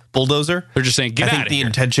vehicle bulldozer. They're just saying, get out of here. I think the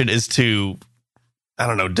intention is to, I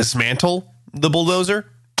don't know, dismantle the bulldozer.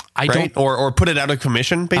 Or put it out of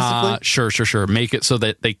commission, basically. Sure. Make it so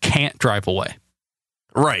that they can't drive away.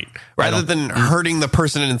 Right. Rather than hurting the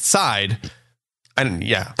person inside. At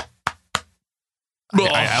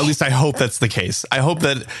least I hope that's the case. I hope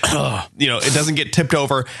that it doesn't get tipped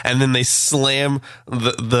over and then they slam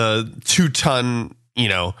the 2-ton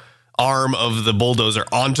arm of the bulldozer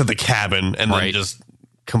onto the cabin and then just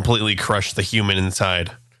completely crush the human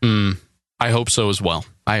inside. I hope so as well.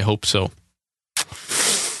 I hope so.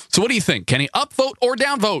 So what do you think, Kenny? Upvote or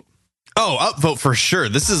downvote? Oh, upvote for sure.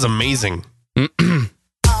 This is amazing.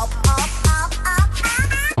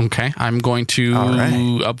 Okay, I'm going to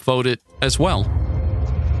upvote it as well.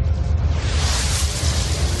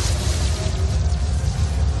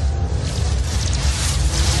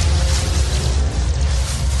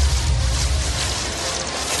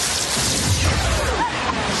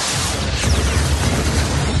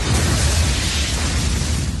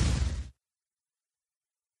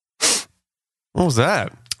 What was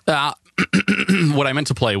that? What I meant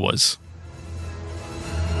to play was...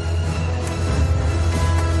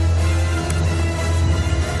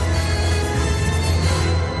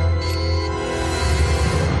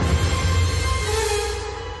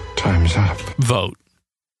 Time's up. Vote.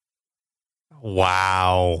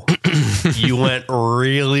 Wow. You went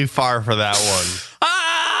really far for that one.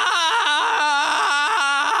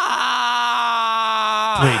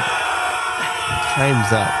 Wait.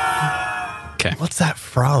 Time's up. Okay. What's that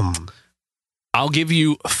from? I'll give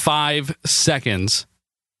you 5 seconds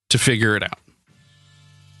to figure it out.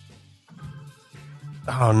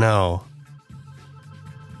 Oh, no.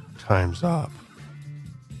 Time's up.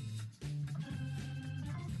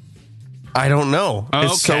 I don't know. Okay.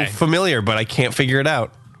 It's so familiar, but I can't figure it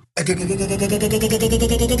out.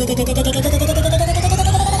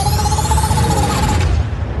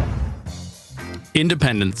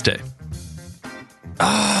 Independence Day.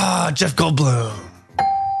 Jeff Goldblum.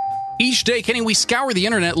 Each day, Kenny, we scour the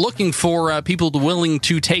internet looking for people willing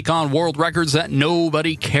to take on world records that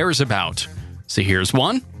nobody cares about. So here's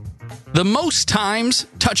one. The most times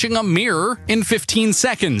touching a mirror in 15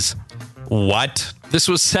 seconds. What? This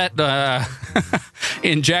was set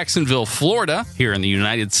in Jacksonville, Florida, here in the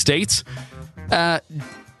United States.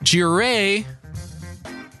 Jure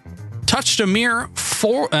touched a mirror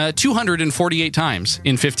 248 times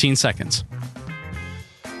in 15 seconds.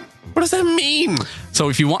 What does that mean? So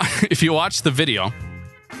if you watch the video,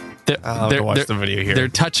 they're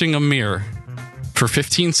touching a mirror for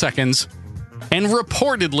 15 seconds and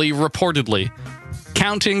reportedly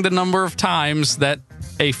counting the number of times that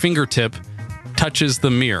a fingertip touches the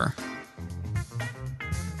mirror.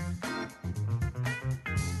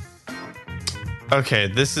 Okay,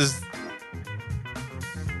 this is...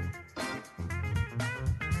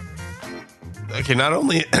 Okay, not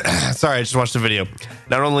only... Sorry, I just watched the video.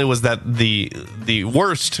 Not only was that the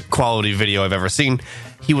worst quality video I've ever seen,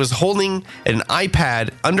 he was holding an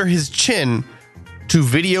iPad under his chin to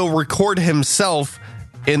video record himself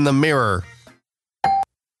in the mirror.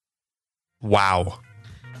 Wow.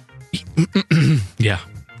 Yeah.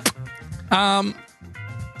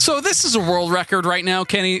 So this is a world record right now,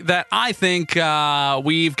 Kenny, that I think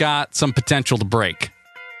we've got some potential to break.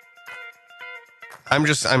 I'm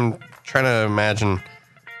trying to imagine.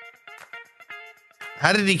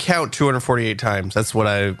 How did he count 248 times? That's what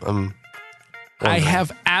I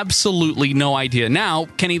have absolutely no idea. Now,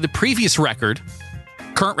 Kenny, the previous record,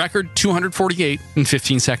 current record, 248 in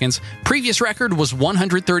 15 seconds. Previous record was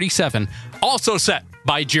 137, also set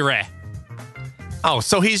by Jire. Oh,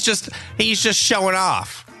 so he's just showing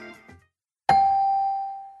off.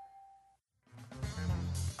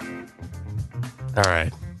 All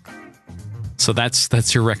right. So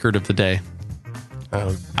that's your record of the day.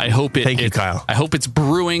 I hope it. Thank you, Kyle. I hope it's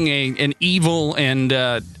brewing an evil and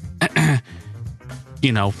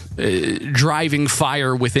driving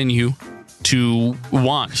fire within you to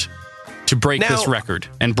want to break this record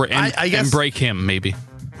and break him maybe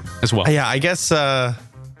as well. Yeah, I guess. I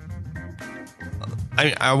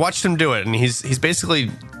watched him do it, and he's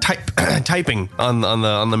basically typing on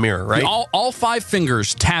the mirror, right? All 5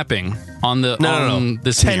 fingers tapping on the no.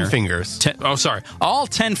 This 10 mirror. fingers. Sorry, all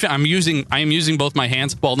 10. I am using both my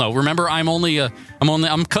hands. Well, no, remember I'm a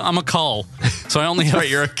Cull, so I only have. Right,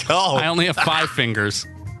 you're a Cull. I only have 5 fingers.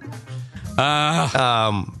 But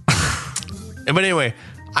anyway,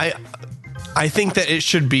 I think that it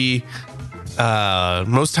should be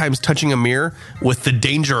most times touching a mirror with the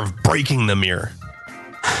danger of breaking the mirror.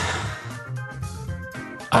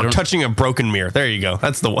 Touching a broken mirror. There you go.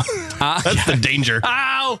 That's the one. That's the danger.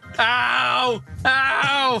 Ow! Ow!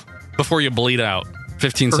 Ow! Before you bleed out.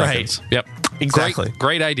 15 seconds. Right. Yep. Exactly.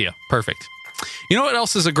 Great idea. Perfect. You know what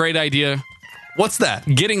else is a great idea? What's that?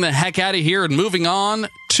 Getting the heck out of here and moving on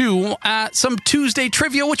to some Tuesday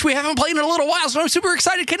trivia, which we haven't played in a little while, so I'm super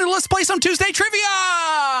excited. Kenny, let's play some Tuesday trivia!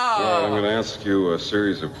 All right, I'm going to ask you a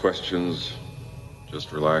series of questions.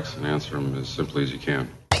 Just relax and answer them as simply as you can.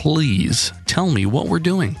 Please tell me what we're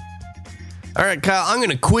doing. All right, Kyle, I'm going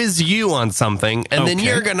to quiz you on something, and then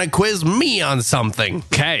you're going to quiz me on something.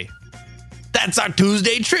 Okay. That's our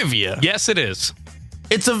Tuesday trivia. Yes, it is.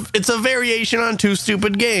 It's a variation on Two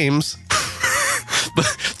Stupid Games.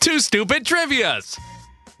 2 stupid trivias.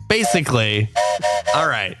 Basically. All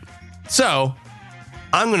right. So,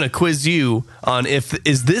 I'm going to quiz you on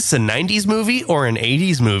is this a 90s movie or an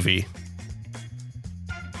 80s movie?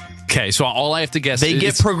 Okay, so all I have to guess They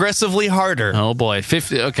get progressively harder. Oh boy,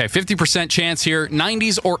 50% chance here,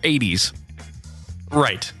 90s or 80s.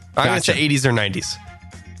 Right. I'm going to Gotcha. say 80s or 90s.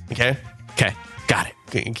 Okay? Okay, got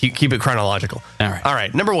it. Keep it chronological. All right. All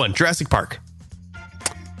right. Number 1, Jurassic Park.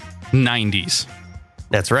 90s.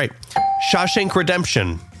 That's right. Shawshank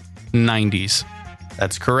Redemption. 90s.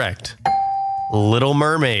 That's correct. Little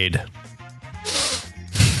Mermaid.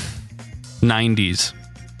 90s.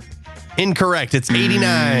 Incorrect. It's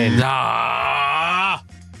 89.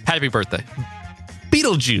 Happy birthday.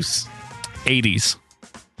 Beetlejuice. 80s.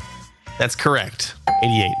 That's correct.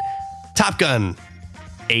 88. Top Gun.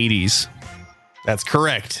 80s. That's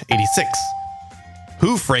correct. 86.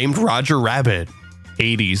 Who Framed Roger Rabbit?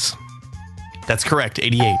 80s. That's correct.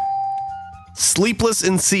 88. Sleepless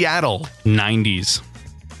in Seattle. 90s.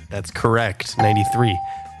 That's correct. 93.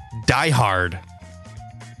 Die Hard.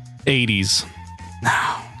 80s.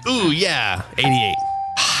 Ooh, yeah. 88.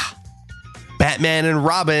 Batman and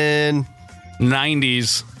Robin.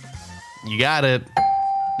 90s. You got it.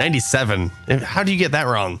 97. How do you get that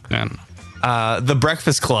wrong? Man. The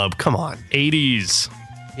Breakfast Club. Come on. 80s.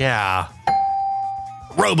 Yeah.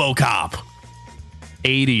 RoboCop.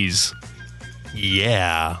 80s.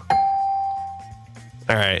 Yeah.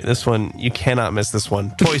 All right, this one, you cannot miss this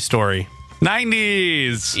one. Toy Story.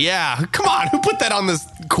 90s. Yeah, come on. Who put that on this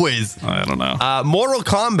quiz? I don't know. Mortal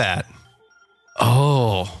Kombat.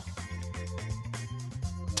 Oh.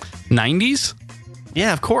 90s?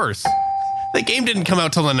 Yeah, of course. The game didn't come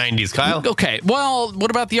out till the 90s, Kyle. Okay. Well, what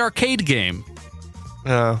about the arcade game?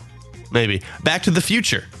 Maybe. Back to the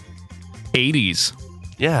Future. 80s.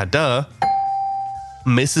 Yeah, duh.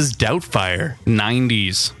 Mrs. Doubtfire.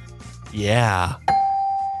 90s. Yeah.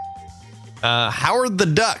 Howard the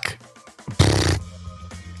Duck.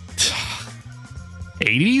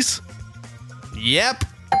 80s? Yep.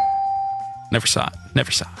 Never saw it.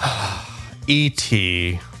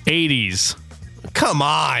 E.T. 80s. Come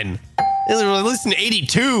on. It was released in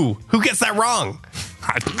 82. Who gets that wrong?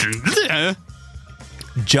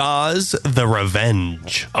 Jaws the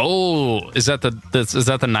Revenge. Oh, is that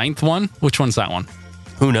the ninth one? Which one's that one?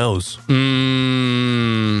 Who knows?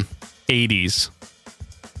 80s.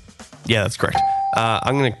 Yeah, that's correct.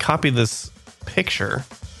 I'm going to copy this picture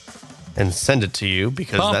and send it to you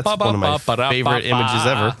because that's one of my favorite images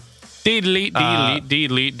ever. Deedly.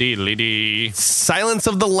 Silence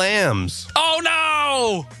of the Lambs. Oh,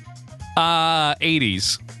 no!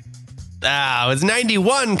 80s. It's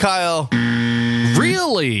 91, Kyle.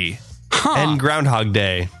 Really? Huh. And Groundhog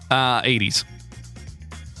Day. 80s.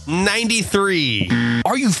 93.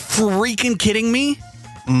 Are you freaking kidding me?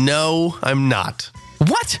 No, I'm not.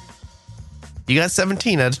 What? You got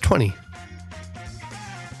 17 out of 20.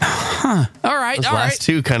 All right. Those last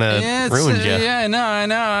two kind of ruined you. Yeah, no, I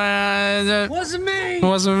know. Wasn't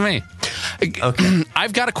me. Okay.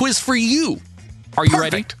 I've got a quiz for you. Are you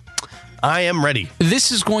ready? I am ready.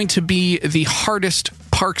 This is going to be the hardest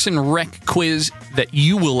Parks and Rec quiz that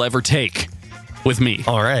you will ever take with me.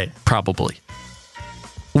 All right. Probably.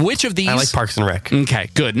 Which of these... I like Parks and Rec. Okay,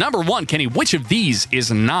 good. Number one, Kenny, which of these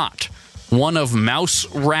is not one of Mouse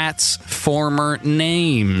Rat's former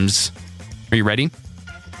names? Are you ready?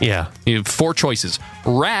 Yeah. You have 4 choices.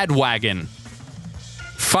 Radwagon,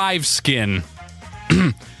 Five Skin,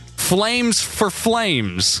 Flames for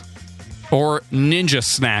Flames, or Ninja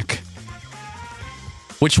Snack.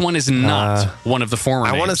 Which one is not one of the former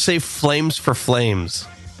names? I want to say Flames for Flames.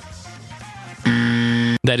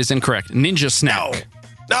 That is incorrect. Ninja Snack.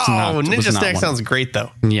 No, Ninja Snack sounds great, though.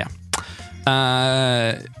 Yeah.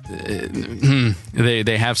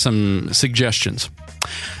 They have some suggestions.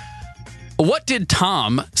 What did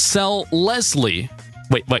Tom sell Leslie?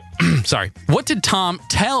 Wait. Sorry. What did Tom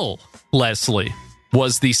tell Leslie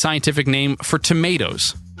was the scientific name for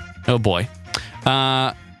tomatoes? Oh, boy.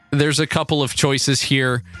 There's a couple of choices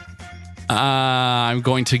here. I'm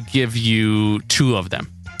going to give you 2 of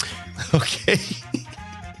them. Okay.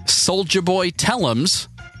 Soulja Boy Tellums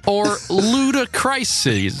or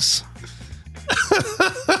Ludacrisis?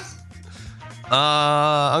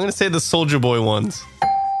 I'm going to say the Soulja Boy ones.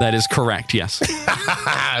 That is correct, yes.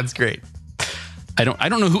 That's great. I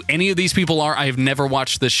don't know who any of these people are. I have never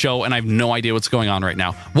watched this show, and I have no idea what's going on right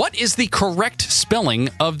now. What is the correct spelling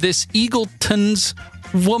of this Eagleton's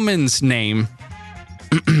woman's name?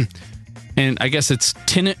 And I guess it's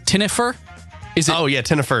Tinifer? Is it? Oh, yeah,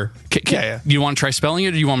 Tinifer. Yeah. You want to try spelling it,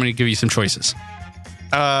 or do you want me to give you some choices?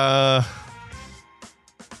 I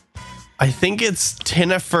think it's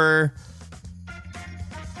Tinifer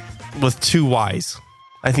with 2 Y's.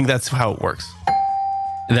 I think that's how it works.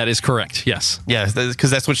 That is correct, yes. Yeah,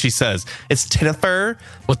 because that's what she says. It's Tinifer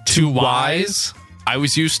with 2 Y's. I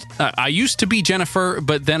used to be Jennifer,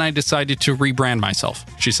 but then I decided to rebrand myself,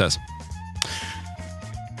 she says.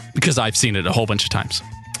 Because I've seen it a whole bunch of times.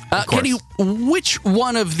 Kenny, which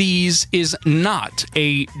one of these is not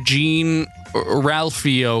a Jean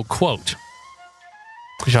Ralphio quote?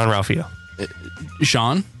 Jean Ralphio.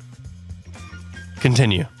 Jean?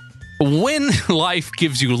 Continue. When life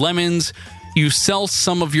gives you lemons, you sell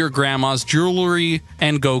some of your grandma's jewelry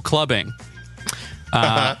and go clubbing.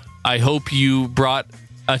 I hope you brought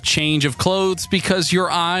a change of clothes because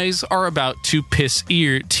your eyes are about to piss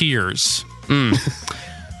tears.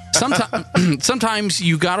 Sometimes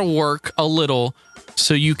you gotta work a little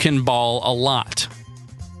so you can ball a lot.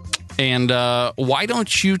 And why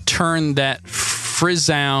don't you turn that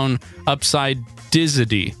frizzown upside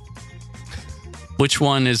dizzity? Which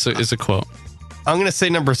one is a quote? I'm gonna say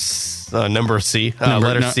number C.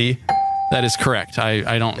 Letter C. That is correct.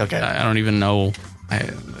 I don't even know.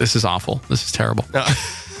 This is awful. This is terrible.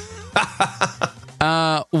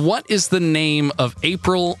 What is the name of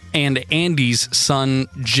April and Andy's son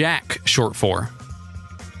Jack short for?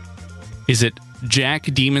 Is it Jack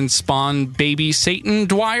Demon Spawn Baby Satan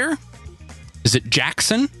Dwyer? Is it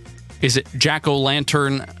Jackson? Is it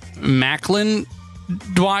Jack-o'-lantern Macklin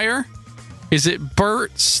Dwyer? Is it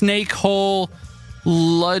Bert Snakehole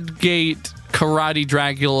Ludgate Karate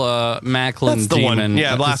Dracula Macklin That's the Demon? one.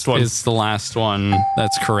 Yeah, last one. It's the last one.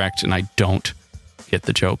 That's correct, and I don't get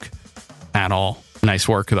the joke at all. Nice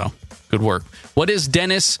work, though. Good work. What is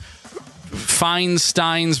Dennis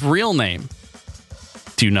Feinstein's real name?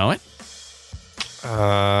 Do you know it?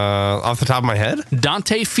 Off the top of my head?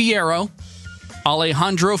 Dante Fierro,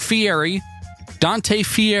 Alejandro Fieri, Dante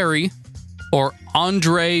Fieri, or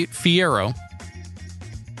Andre Fierro?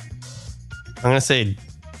 I'm going to say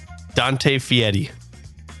Dante Fieri.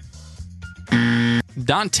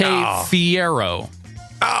 Dante Fierro.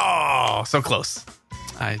 Oh, so close.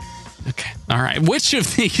 Okay. All right. Which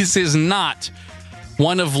of these is not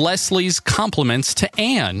one of Leslie's compliments to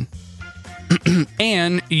Anne?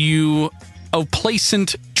 Anne, you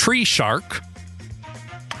opalescent tree shark.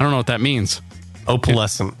 I don't know what that means.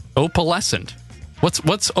 Opalescent. Opalescent. What's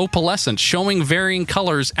opalescent? Showing varying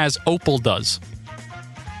colors as opal does.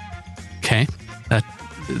 Okay.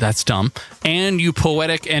 That's dumb. And you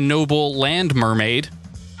poetic and noble land mermaid.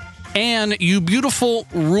 And you beautiful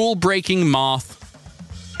rule-breaking moth.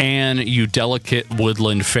 And you delicate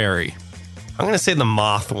woodland fairy. I'm going to say the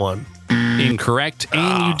moth one. Incorrect.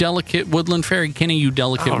 And you delicate woodland fairy. Kenny, you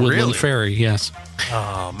delicate woodland really? fairy. Yes.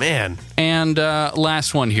 Oh, man. And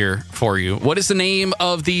last one here for you. What is the name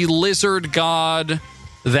of the lizard god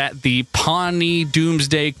that the Pawnee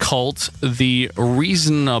Doomsday cult, the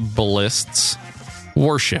Reasonableists,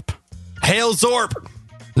 worship? Hail Zorp.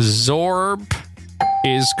 Zorb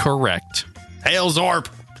is correct. Hail Zorp.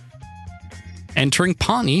 Entering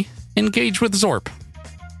Pawnee, engage with Zorp.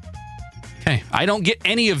 Okay, I don't get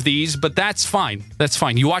any of these, but that's fine. That's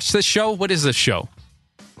fine. You watch this show? What is this show?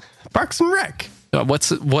 Parks and Rec.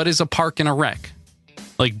 What is a park and a rec?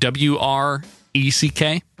 Like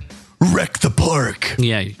WRECK? Wreck the park.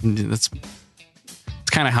 Yeah, it's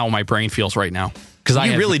kind of how my brain feels right now. Because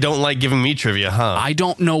You really don't like giving me trivia, huh? I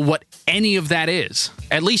don't know what any of that is.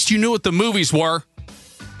 At least you knew what the movies were.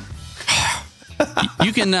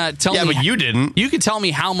 You can tell me. Yeah, but you didn't. You can tell me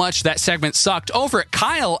how much that segment sucked over at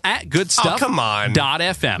Kyle at goodstuff.fm. Oh, come on.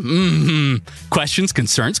 Questions,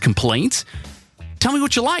 concerns, complaints. Tell me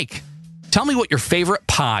what you like. Tell me what your favorite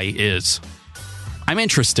pie is. I'm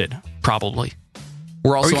interested, probably.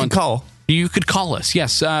 We're also or you can call. You could call us,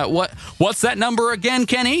 yes. What's that number again,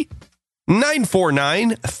 Kenny?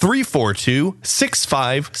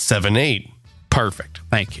 949-342-6578. Perfect.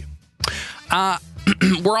 Thank you.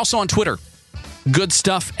 We're also on Twitter. Good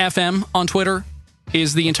Stuff FM on Twitter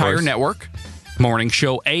is the entire network. Morning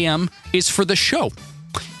Show AM is for the show.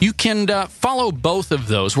 You can follow both of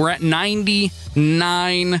those. We're at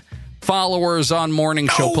 99 followers on Morning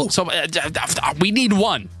Show. So we need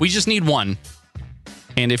one. We just need one.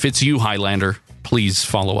 And if it's you, Highlander, please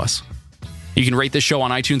follow us. You can rate this show on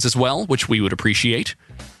iTunes as well, which we would appreciate.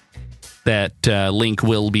 That link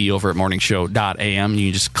will be over at morningshow.am.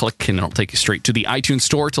 You just click and it'll take you straight to the iTunes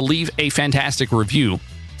store to leave a fantastic review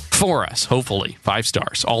for us. Hopefully, 5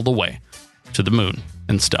 stars all the way to the moon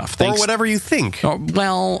and stuff. Thanks. Or whatever you think. Oh,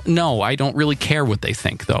 well, no, I don't really care what they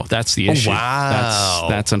think, though. That's the issue. Wow.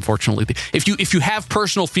 That's unfortunately if you have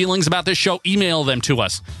personal feelings about this show, email them to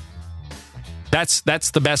us. That's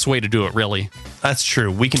the best way to do it, really. That's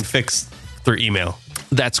true. We can fix through email.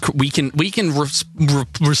 We can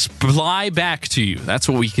reply back to you. That's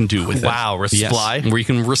what we can do with it. Wow, reply? Yes, we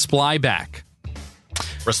can reply back.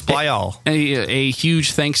 Reply all. A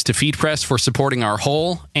huge thanks to FeedPress for supporting our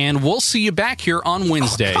hole, and we'll see you back here on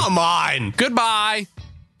Wednesday. Oh, come on. Goodbye.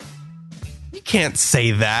 You can't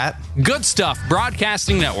say that. Good Stuff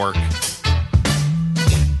Broadcasting Network.